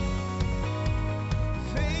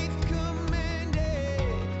 Faith commanded,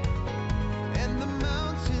 and the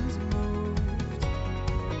mountains moved.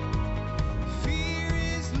 Fear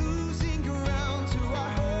is losing ground to our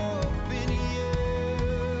hope in you.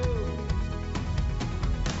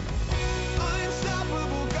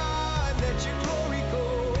 Unstoppable God, let your glory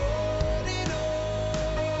go on and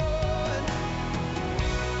on.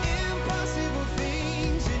 Impossible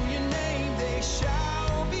things in your name, they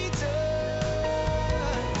shall be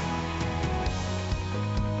done.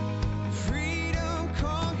 Freedom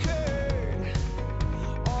conquered,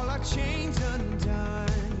 all our chains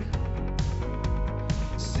undone.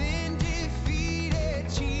 Sin defeated,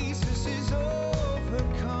 Jesus is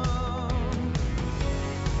overcome.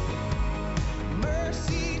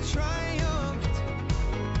 Mercy triumphed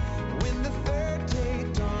when the third day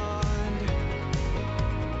dawned.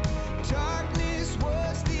 Darkness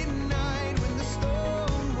was denied when the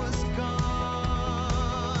storm was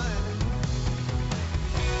gone.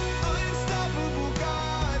 Unstoppable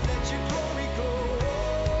God, let your glory go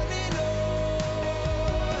on and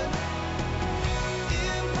on.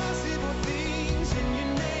 Impossible things in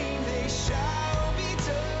your name, they shall be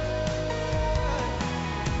done.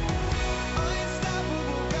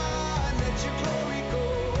 Unstoppable God, let your glory go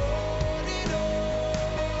on and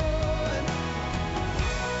on.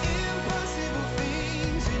 Impossible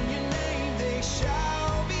things in your name, they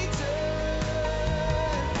shall be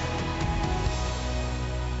done.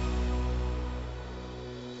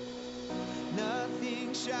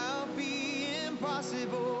 Nothing shall be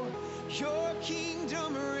impossible. Your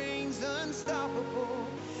kingdom reigns unstoppable.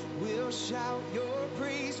 We'll shout your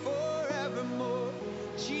praise forevermore.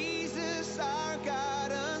 Jesus, our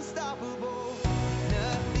God, unstoppable.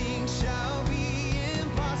 Nothing shall be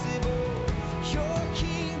impossible. Your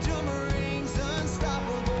kingdom reigns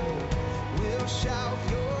unstoppable. We'll shout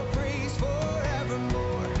your praise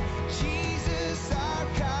forevermore. Jesus, our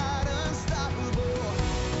God, unstoppable.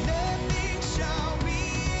 Nothing shall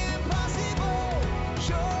be impossible.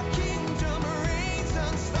 Your kingdom reigns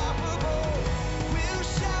unstoppable. We'll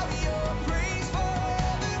shout your praise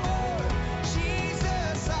forevermore.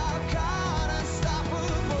 Jesus, our God,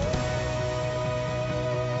 unstoppable.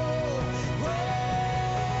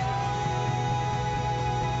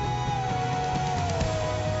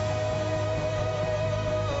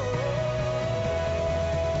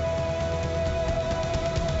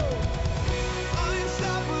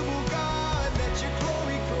 Unstoppable God, let your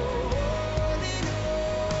glory go on and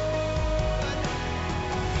on.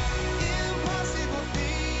 Impossible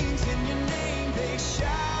things in your name, they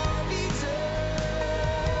shall be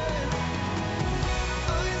done.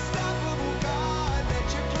 Unstoppable God,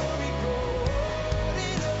 let your glory go on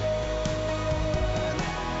and on.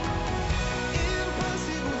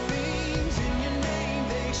 Impossible things in your name,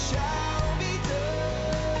 they shall be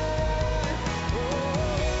done.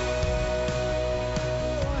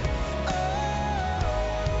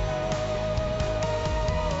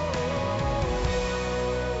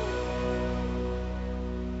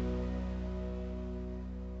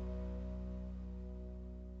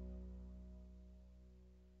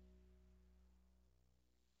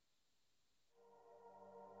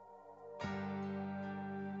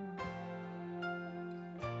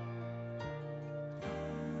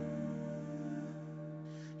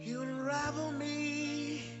 You unravel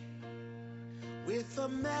me with a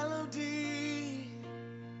melody.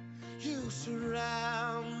 You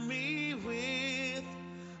surround me with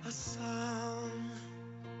a song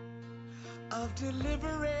of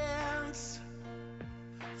deliverance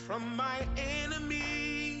from my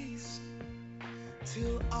enemies,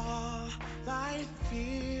 till all my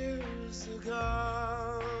fears are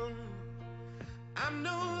gone. I'm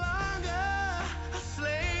no longer